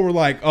people were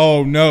like,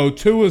 oh, no,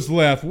 Tua's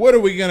left. What are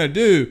we going to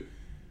do?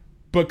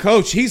 But,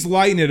 Coach, he's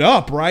lighting it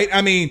up, right?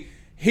 I mean,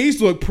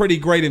 he's looked pretty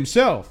great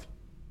himself.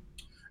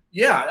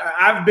 Yeah,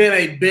 I've been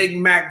a big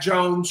Mac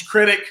Jones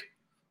critic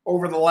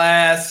over the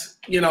last,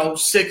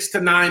 6 to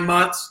 9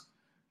 months,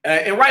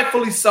 and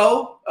rightfully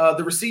so.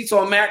 The receipts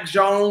on Mac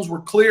Jones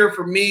were clear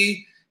for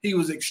me. He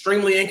was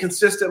extremely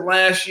inconsistent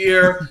last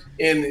year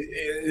in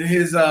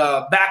his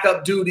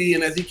backup duty,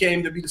 and as he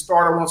came to be the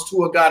starter once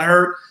Tua got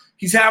hurt.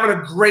 He's having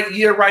a great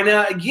year right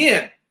now.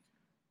 Again,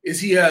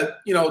 is he a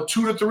 2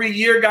 to 3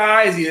 year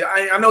guy? Is he?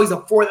 I know he's I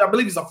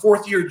believe he's a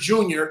fourth year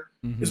junior,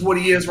 is what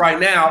he is right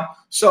now.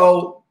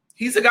 So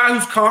he's a guy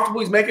who's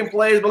comfortable. He's making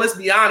plays, but let's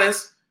be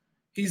honest,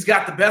 he's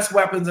got the best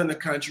weapons in the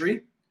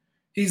country.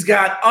 He's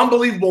got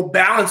unbelievable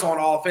balance on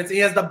offense. He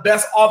has the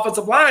best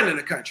offensive line in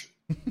the country.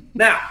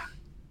 Now,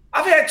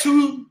 I've had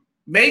 2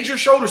 major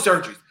shoulder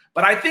surgeries,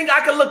 but I think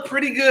I can look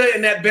pretty good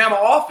in that Bama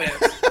offense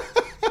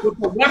with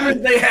the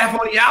weapons they have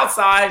on the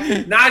outside,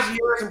 Najee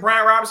Harris and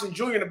Brian Robinson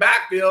Jr. in the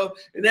backfield,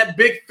 and that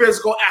big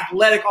physical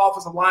athletic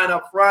offensive line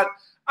up front.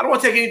 I don't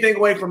want to take anything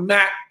away from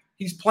Mac.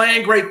 He's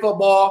playing great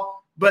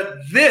football, but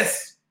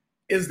this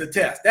is the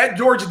test. That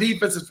Georgia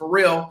defense is for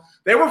real.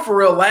 They were for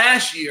real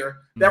last year.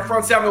 That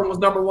front seven was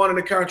number 1 in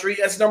the country.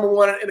 That's number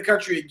 1 in the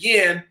country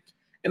again.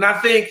 And I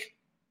think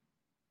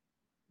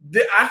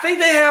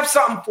they have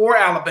something for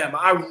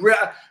Alabama.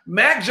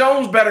 Mac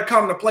Jones better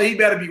come to play. He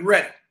better be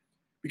ready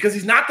because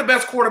he's not the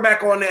best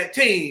quarterback on that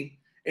team.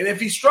 And if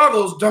he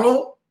struggles,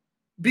 don't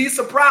be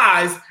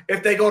surprised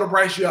if they go to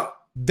Bryce Young.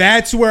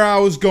 That's where I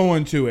was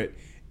going to it.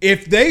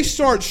 If they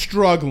start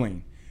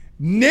struggling,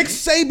 Nick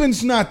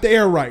Saban's not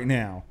there right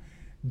now.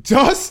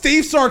 Does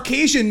Steve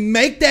Sarkisian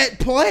make that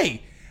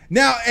play?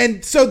 Now,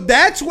 and so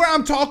that's where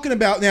I'm talking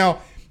about now.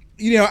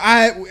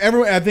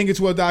 I think it's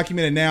well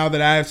documented now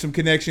that I have some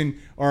connection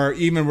or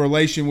even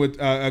relation with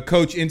a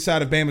coach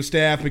inside of Bama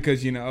staff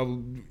because,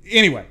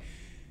 anyway.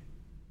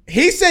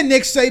 He said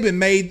Nick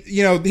Saban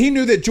he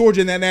knew that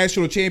Georgia in that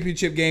national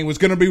championship game was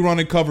going to be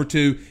running cover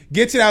 2,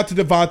 gets it out to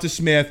Devonta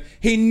Smith.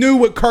 He knew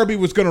what Kirby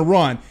was going to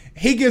run.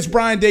 He gives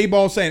Brian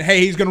Daboll saying,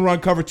 hey, he's going to run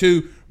cover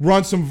 2,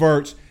 run some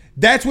verts.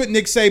 That's what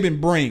Nick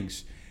Saban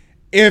brings.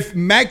 If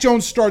Mac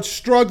Jones starts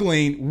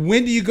struggling,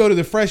 when do you go to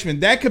the freshman?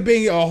 That could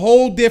be a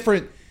whole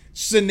different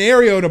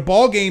scenario in a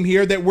ball game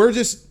here that we're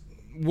just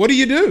 – what do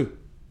you do?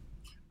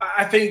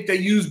 I think they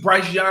use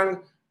Bryce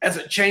Young as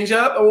a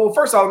changeup. Well,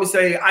 first of all, let me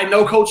say I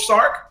know Coach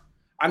Sark.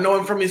 I know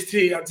him from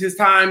his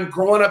time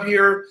growing up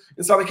here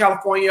in Southern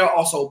California,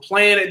 also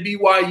playing at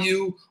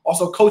BYU,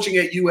 also coaching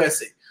at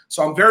USC.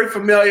 So I'm very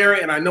familiar,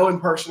 and I know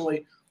him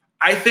personally.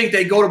 I think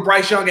they go to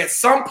Bryce Young at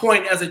some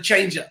point as a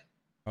changeup.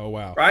 Oh,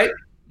 wow. Right?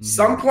 Mm-hmm.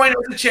 Some point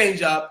as a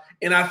changeup.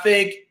 And I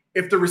think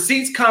if the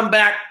receipts come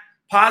back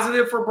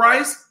positive for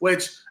Bryce,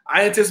 which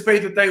I anticipate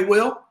that they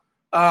will,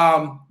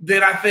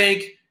 then I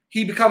think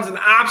he becomes an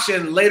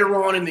option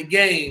later on in the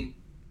game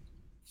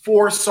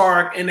for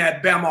Sark in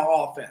that Bama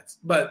offense.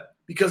 But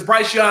because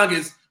Bryce Young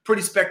is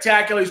pretty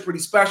spectacular, he's pretty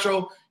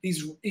special,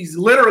 he's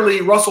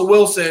literally Russell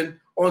Wilson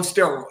on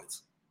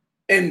steroids.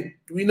 And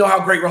we know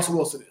how great Russell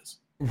Wilson is.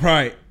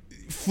 Right.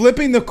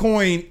 Flipping the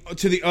coin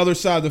to the other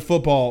side of the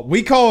football,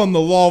 we call him the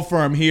law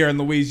firm here in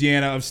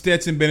Louisiana of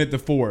Stetson Bennett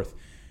IV.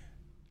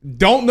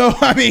 Don't know.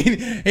 I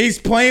mean, he's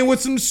playing with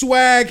some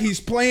swag. He's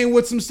playing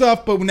with some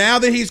stuff. But now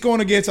that he's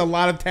going against a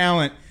lot of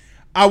talent,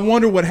 I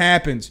wonder what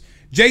happens.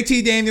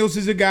 JT Daniels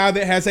is a guy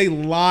that has a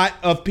lot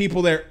of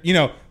people there. You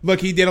know,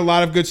 look, he did a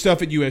lot of good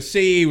stuff at USC.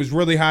 He was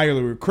really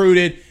highly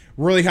recruited,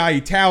 really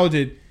highly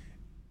talented.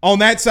 On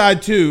that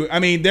side, too, I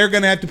mean, they're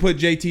going to have to put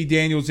JT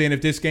Daniels in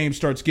if this game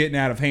starts getting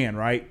out of hand,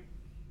 right?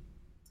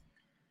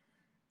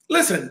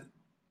 Listen,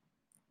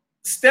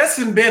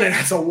 Stetson Bennett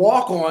has a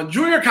walk-on,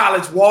 junior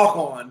college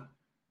walk-on.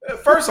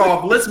 First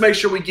off, let's make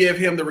sure we give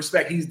him the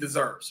respect he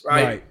deserves,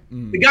 right?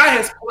 The guy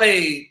has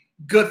played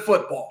good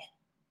football.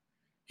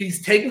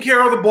 He's taking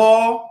care of the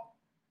ball.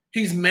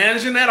 He's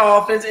managing that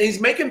offense, and he's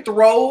making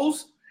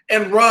throws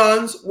and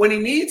runs when he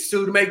needs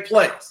to make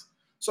plays.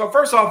 So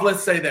first off,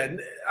 let's say that.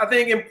 I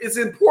think it's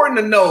important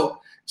to note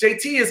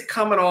JT is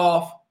coming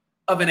off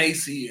of an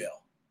ACL.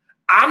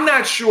 I'm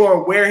not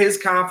sure where his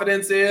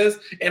confidence is.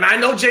 And I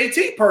know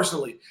JT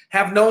personally,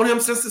 have known him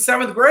since the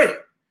 7th grade,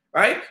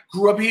 right?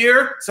 Grew up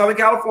here, Southern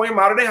California,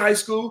 Mater Dei High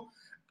School.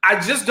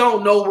 I just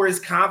don't know where his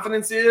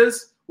confidence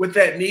is with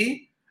that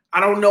knee.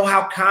 I don't know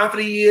how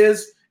confident he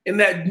is in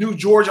that new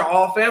Georgia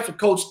offense with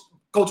Coach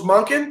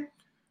Monken.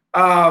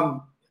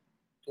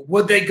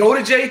 Would they go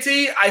to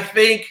JT? I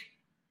think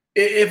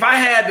if I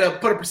had to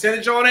put a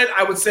percentage on it,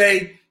 I would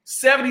say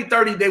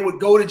 70-30, they would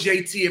go to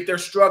JT if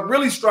they're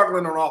really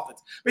struggling on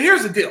offense. But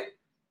here's the deal.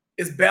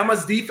 Is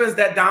Bama's defense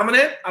that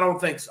dominant? I don't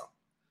think so.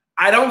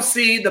 I don't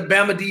see the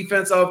Bama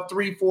defense of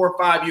 3, 4,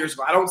 5 years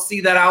ago. I don't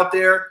see that out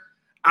there.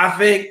 I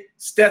think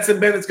Stetson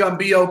Bennett's going to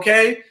be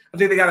okay. I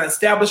think they got to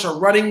establish a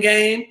running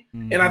game,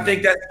 and I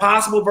think that's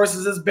possible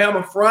versus this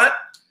Bama front.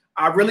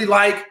 I really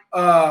like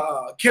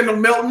Kendall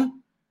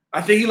Milton.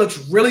 I think he looks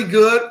really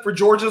good for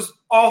Georgia's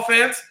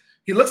offense.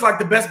 He looks like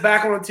the best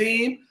back on the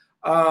team.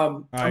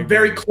 I'm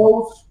very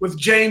close with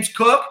James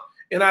Cook,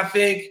 and I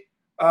think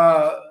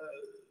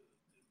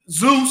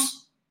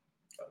Zeus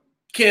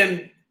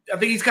I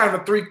think he's kind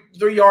of a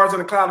three yards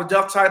on a cloud of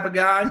dust type of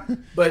guy,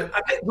 but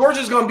I think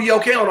Georgia's going to be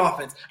okay on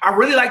offense. I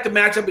really like the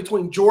matchup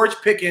between George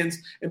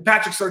Pickens and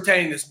Patrick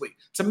Surtain this week.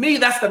 To me,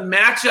 that's the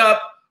matchup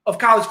of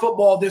college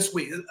football this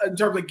week in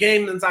terms of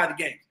games inside the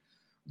game.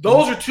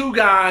 Those are two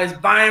guys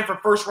vying for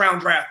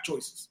first-round draft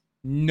choices.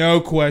 No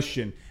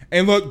question.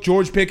 And look,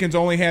 George Pickens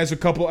only has a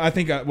couple,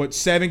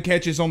 7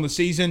 catches on the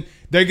season.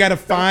 They got to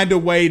find a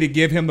way to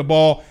give him the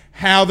ball.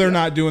 How they're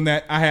not doing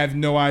that, I have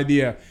no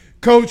idea.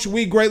 Coach,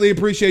 we greatly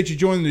appreciate you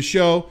joining the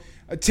show.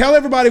 Tell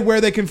everybody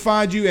where they can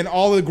find you and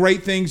all the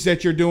great things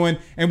that you're doing,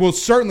 and we'll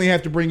certainly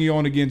have to bring you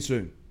on again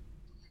soon.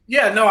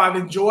 Yeah, no, I've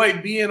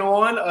enjoyed being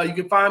on. You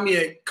can find me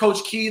at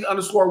Coach Keith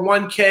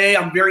 _1K.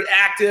 I'm very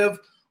active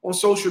on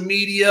social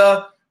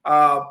media.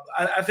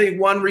 I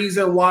think one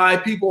reason why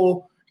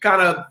people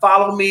kind of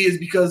follow me is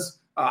because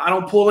I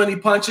don't pull any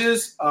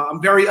punches.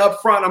 I'm very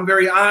upfront. I'm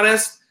very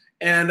honest.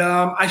 And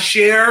I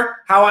share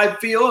how I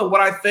feel and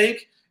what I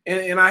think.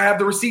 And I have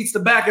the receipts to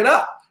back it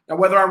up. Now,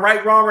 whether I'm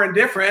right, wrong, or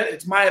indifferent,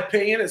 it's my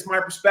opinion. It's my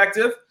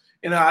perspective.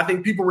 And I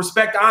think people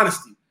respect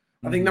honesty.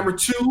 I think number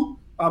 2,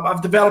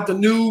 I've developed a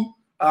new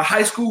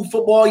high school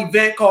football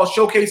event called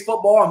Showcase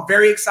Football. I'm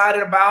very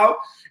excited about.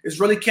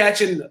 It's really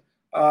catching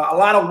a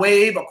lot of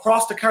wave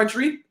across the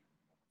country.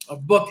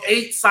 I've booked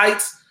 8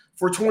 sites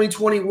for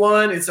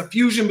 2021. It's a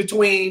fusion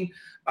between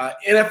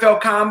NFL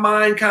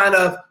Combine kind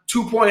of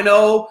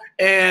 2.0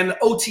 and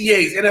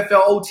OTAs,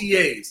 NFL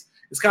OTAs.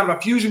 It's kind of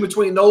a fusion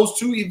between those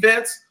two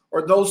events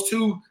or those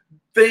two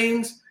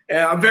things. And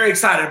I'm very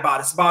excited about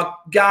it. It's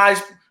about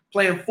guys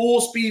playing full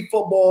speed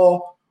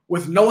football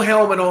with no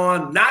helmet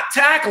on, not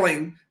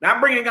tackling, not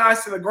bringing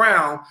guys to the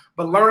ground,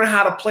 but learning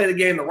how to play the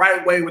game the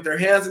right way with their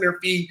hands and their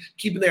feet,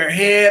 keeping their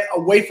head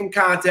away from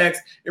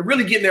context, and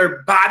really getting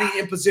their body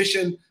in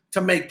position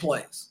to make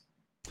plays.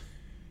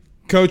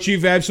 Coach,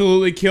 you've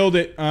absolutely killed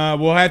it.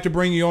 We'll have to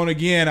bring you on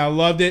again. I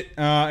loved it,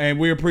 and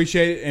we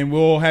appreciate it, and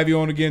we'll have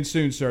you on again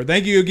soon, sir.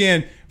 Thank you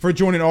again for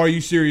joining Are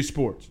You Serious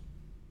Sports.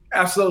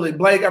 Absolutely.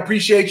 Blake, I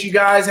appreciate you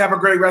guys. Have a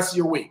great rest of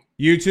your week.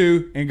 You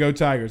too, and go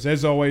Tigers.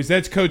 As always,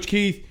 that's Coach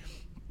Keith.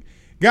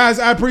 Guys,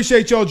 I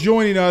appreciate y'all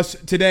joining us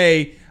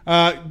today.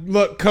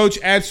 Look, Coach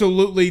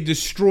absolutely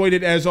destroyed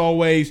it as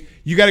always.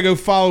 You got to go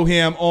follow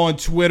him on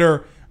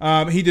Twitter.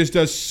 He just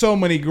does so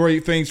many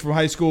great things from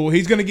high school.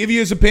 He's going to give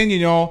you his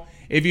opinion, y'all.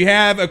 If you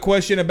have a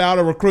question about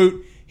a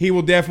recruit, he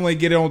will definitely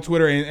get it on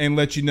Twitter and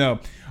let you know.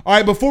 All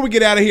right, before we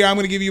get out of here, I'm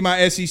going to give you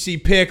my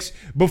SEC picks.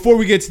 Before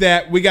we get to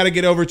that, we got to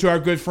get over to our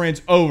good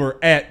friends over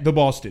at the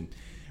Boston.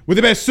 With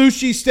the best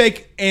sushi,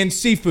 steak, and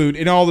seafood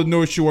in all the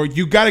North Shore,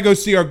 you got to go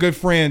see our good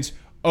friends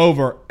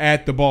over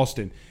at the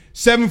Boston.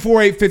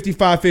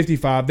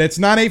 748-5555. That's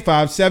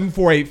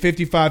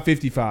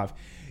 985-748-5555.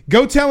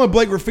 Go tell them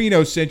Blake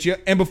Ruffino sent you.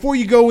 And before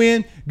you go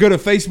in, go to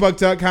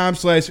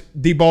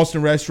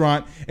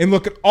facebook.com/TheBostonRestaurant and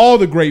look at all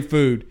the great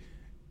food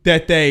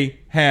that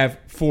they have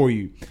for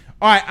you.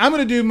 All right, I'm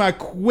going to do my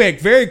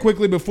very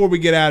quickly before we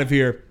get out of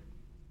here,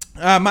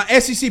 my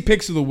SEC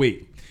picks of the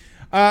week.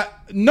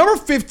 Number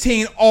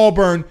 15,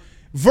 Auburn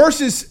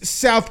versus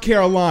South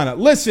Carolina.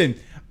 Listen,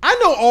 I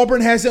know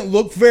Auburn hasn't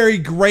looked very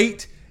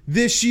great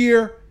this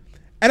year,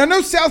 and I know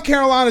South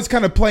Carolina's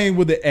kind of playing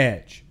with the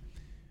edge.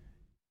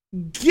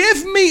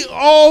 Give me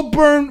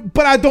Auburn,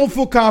 but I don't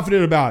feel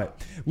confident about it.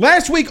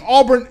 Last week,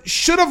 Auburn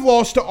should have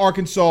lost to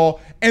Arkansas,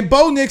 and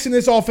Bo Nix in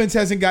this offense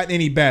hasn't gotten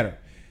any better.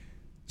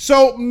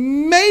 So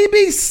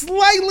maybe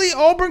slightly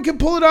Auburn can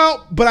pull it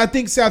out, but I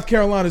think South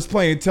Carolina's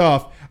playing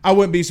tough. I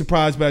wouldn't be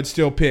surprised, but I'd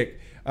still pick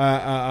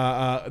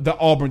the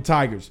Auburn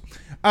Tigers.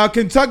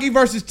 Kentucky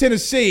versus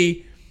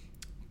Tennessee.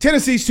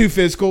 Tennessee's too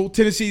physical.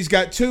 Tennessee's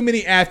got too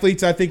many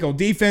athletes, I think, on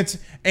defense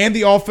and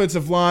the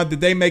offensive line that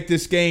they make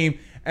this game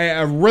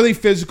really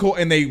physical,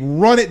 and they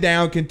run it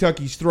down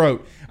Kentucky's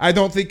throat. I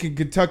don't think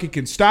Kentucky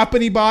can stop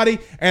anybody,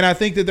 and I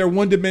think that they're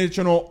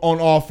one-dimensional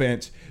on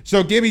offense.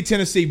 So give me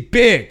Tennessee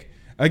big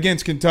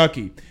against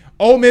Kentucky.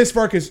 Ole Miss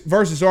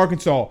versus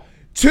Arkansas.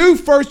 Two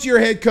first-year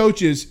head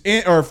coaches,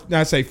 or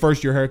not say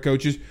first-year head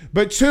coaches,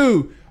 but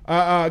two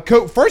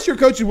first-year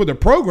coaches with a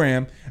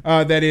program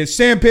that is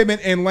Sam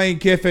Pittman and Lane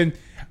Kiffin.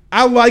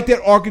 I like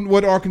that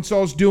what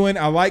Arkansas is doing.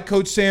 I like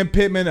Coach Sam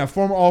Pittman, a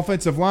former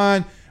offensive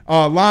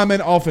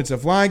lineman,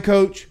 offensive line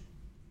coach,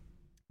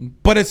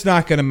 but it's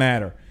not going to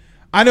matter.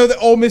 I know that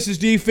Ole Miss's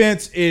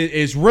defense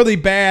is really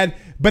bad,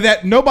 but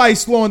that nobody's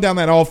slowing down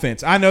that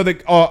offense. I know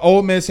that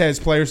Ole Miss has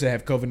players that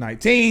have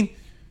COVID-19.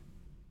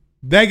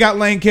 They got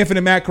Lane Kiffin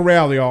and Matt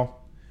Corral, y'all.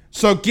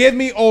 So give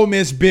me Ole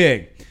Miss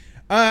big.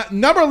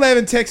 Number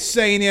 11, Texas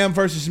A&M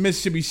versus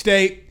Mississippi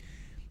State.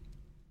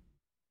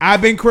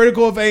 I've been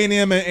critical of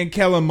A&M and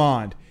Kellen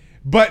Mond,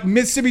 but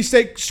Mississippi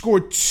State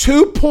scored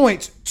 2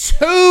 points.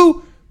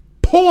 2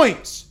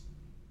 points.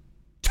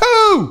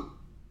 2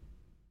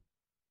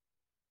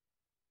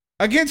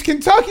 against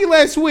Kentucky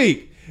last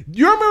week.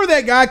 You remember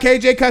that guy,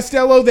 KJ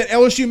Costello, that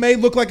LSU made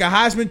look like a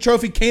Heisman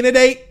Trophy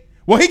candidate?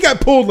 Well, he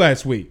got pulled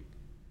last week.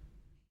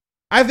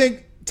 I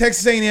think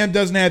Texas A&M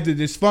doesn't have the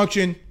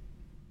dysfunction,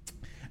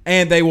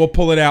 and they will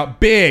pull it out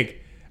big.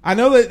 I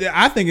know that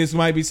I think this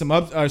might be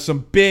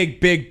some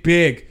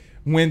big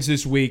wins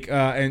this week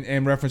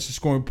in reference to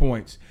scoring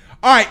points.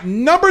 All right,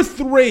 number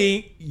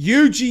 3,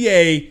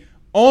 UGA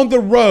on the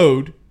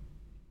road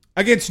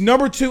against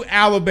number 2,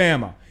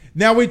 Alabama.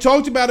 Now, we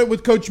talked about it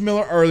with Coach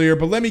Miller earlier,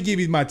 but let me give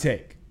you my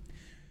take.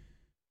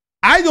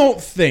 I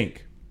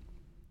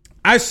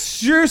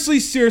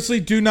seriously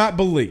do not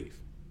believe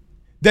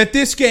that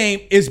this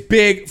game is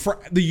big for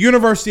the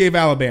University of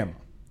Alabama.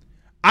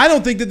 I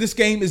don't think that this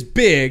game is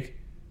big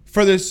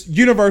for this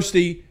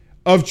University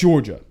of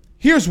Georgia.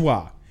 Here's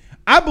why.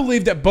 I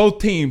believe that both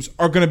teams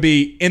are going to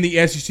be in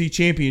the SEC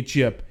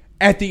championship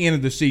at the end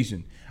of the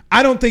season.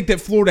 I don't think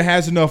that Florida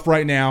has enough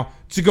right now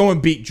to go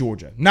and beat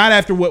Georgia. Not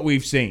after what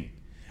we've seen.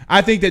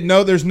 I think that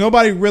there's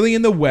nobody really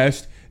in the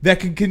West that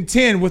can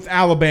contend with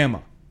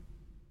Alabama.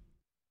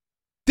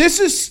 This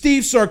is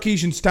Steve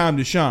Sarkisian's time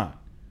to shine.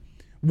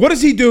 What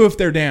does he do if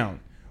they're down?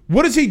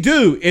 What does he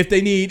do if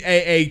they need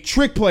a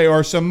trick play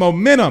or some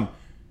momentum?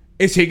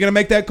 Is he going to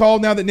make that call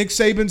now that Nick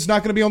Saban's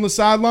not going to be on the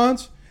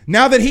sidelines?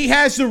 Now that he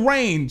has the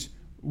reins,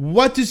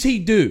 what does he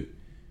do?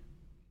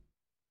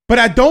 But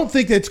I don't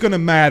think it's going to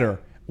matter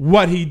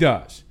what he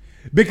does,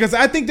 because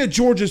I think that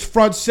Georgia's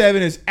front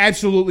seven is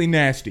absolutely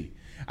nasty.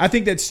 I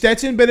think that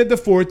Stetson Bennett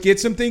IV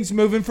gets some things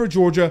moving for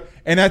Georgia,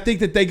 and I think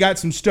that they got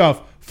some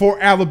stuff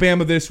for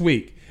Alabama this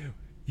week.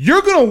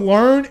 You're going to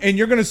learn and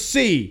you're going to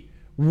see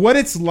what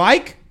it's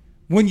like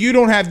when you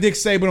don't have Nick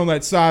Saban on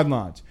that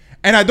sidelines.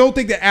 And I don't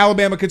think that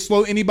Alabama could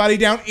slow anybody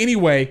down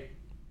anyway.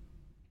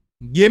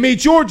 Give me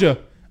Georgia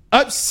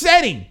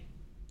upsetting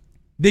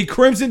the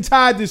Crimson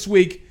Tide this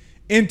week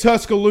in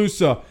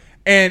Tuscaloosa.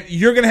 And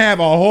you're going to have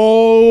a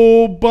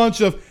whole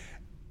bunch of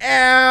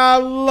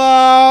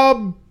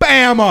Alabama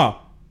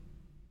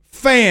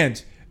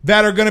fans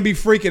that are going to be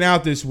freaking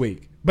out this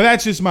week. But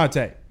that's just my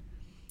take.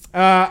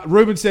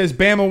 Ruben says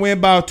Bama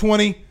win by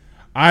 20.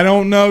 I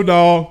don't know,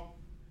 dog.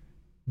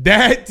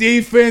 That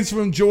defense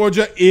from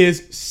Georgia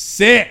is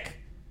sick.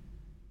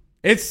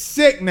 It's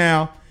sick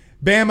now.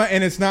 Bama,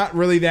 and it's not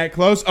really that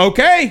close.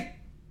 Okay.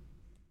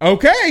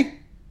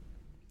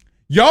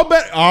 Y'all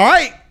bet. All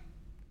right.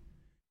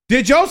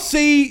 Did y'all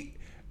see?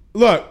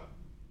 Look,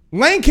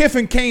 Lane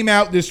Kiffin came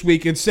out this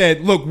week and said,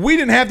 look, we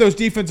didn't have those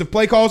defensive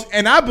play calls,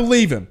 and I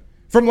believe him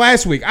from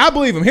last week. I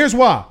believe him. Here's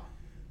why.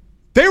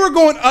 They were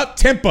going up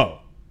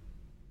tempo.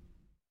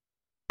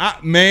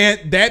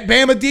 Man, that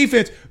Bama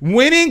defense,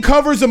 winning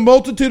covers a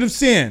multitude of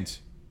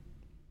sins.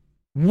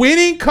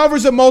 Winning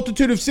covers a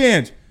multitude of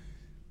sins.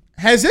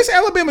 Has this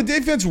Alabama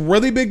defense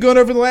really been good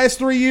over the last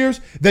 3 years?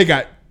 They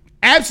got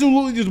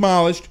absolutely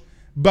demolished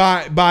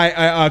by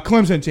a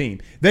Clemson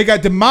team. They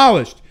got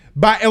demolished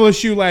by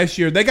LSU last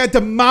year. They got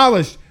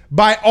demolished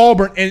by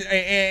Auburn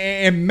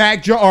and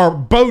Mac Jones, or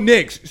Bo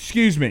Nix,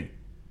 excuse me.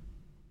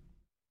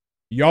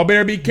 Y'all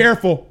better be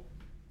careful.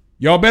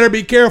 Y'all better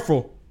be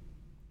careful.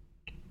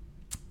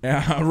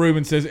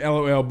 Ruben says,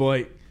 LOL,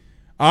 Blake.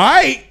 All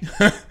right.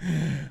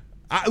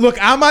 Look,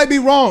 I might be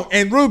wrong.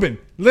 And Ruben,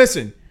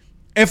 listen,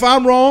 if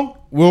I'm wrong,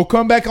 we'll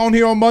come back on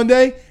here on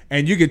Monday,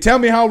 and you can tell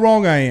me how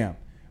wrong I am.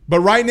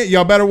 But right now,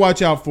 y'all better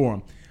watch out for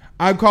him.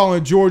 I'm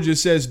calling Georgia,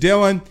 says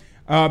Dylan.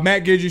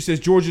 Matt Gidger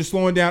says Georgia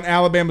slowing down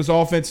Alabama's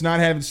offense,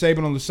 not having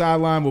Saban on the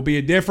sideline will be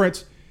a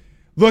difference.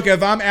 Look,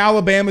 if I'm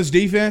Alabama's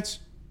defense,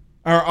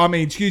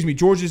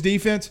 Georgia's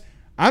defense,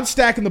 I'm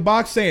stacking the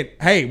box saying,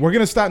 hey, we're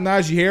going to stop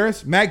Najee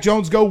Harris. Mac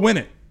Jones, go win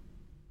it.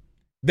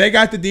 They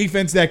got the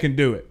defense that can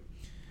do it.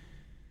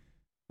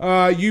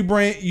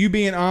 You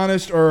being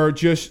honest or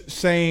just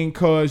saying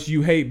because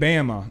you hate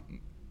Bama?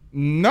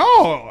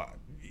 No.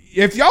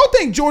 If y'all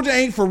think Georgia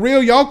ain't for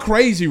real, y'all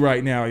crazy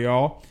right now,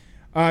 y'all.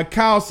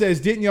 Kyle says,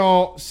 didn't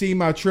y'all see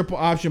my triple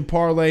option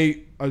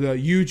parlay, the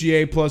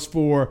UGA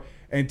 +4,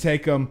 and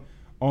take them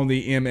on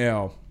the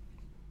ML?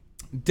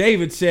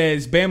 David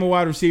says, Bama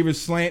wide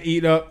receivers slant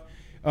eat up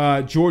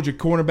Georgia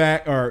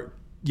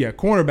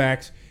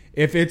cornerbacks.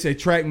 If it's a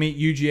track meet,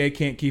 UGA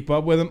can't keep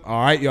up with them.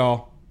 All right,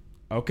 y'all.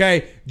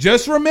 Okay.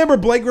 Just remember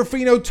Blake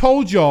Ruffino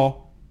told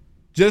y'all.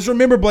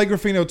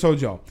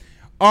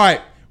 All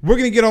right. We're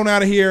going to get on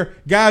out of here.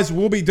 Guys,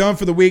 we'll be done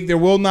for the week. There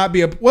will not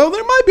be there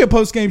might be a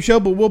post-game show,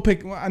 but we'll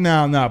pick,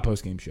 no, not a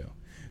post-game show.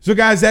 So,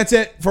 guys, that's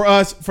it for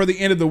us for the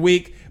end of the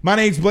week. My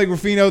name's Blake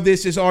Ruffino.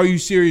 This is Are You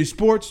Serious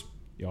Sports.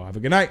 Y'all have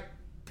a good night.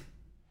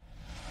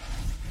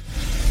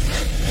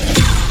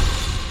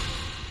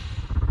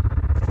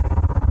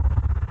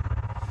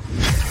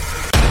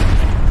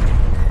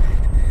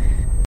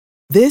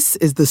 This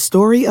is the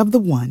story of the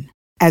one.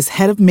 As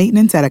head of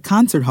maintenance at a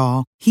concert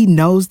hall, he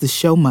knows the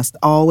show must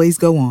always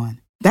go on.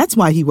 That's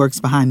why he works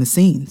behind the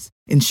scenes,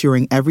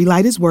 ensuring every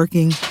light is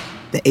working,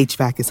 the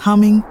HVAC is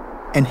humming,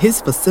 and his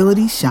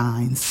facility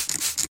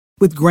shines.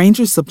 With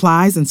Grainger's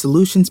supplies and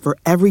solutions for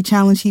every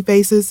challenge he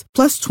faces,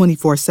 plus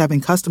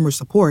 24/7 customer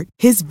support,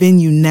 his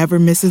venue never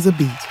misses a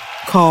beat.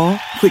 Call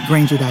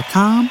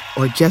quickgrainger.com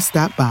or just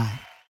stop by.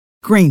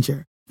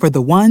 Grainger, for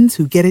the ones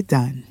who get it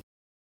done.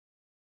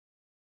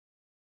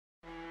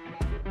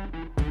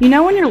 You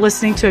know when you're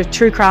listening to a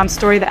true crime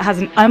story that has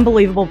an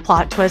unbelievable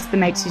plot twist that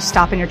makes you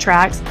stop in your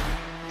tracks?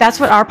 That's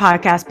what our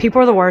podcast,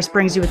 People Are the Worst,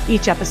 brings you with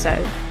each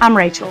episode. I'm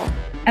Rachel.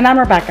 And I'm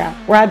Rebecca.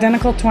 We're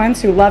identical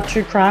twins who love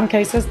true crime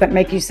cases that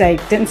make you say,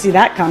 didn't see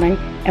that coming,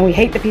 and we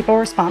hate the people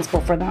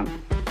responsible for them.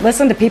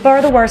 Listen to People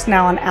Are the Worst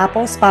now on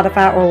Apple,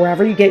 Spotify, or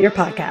wherever you get your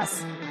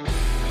podcasts.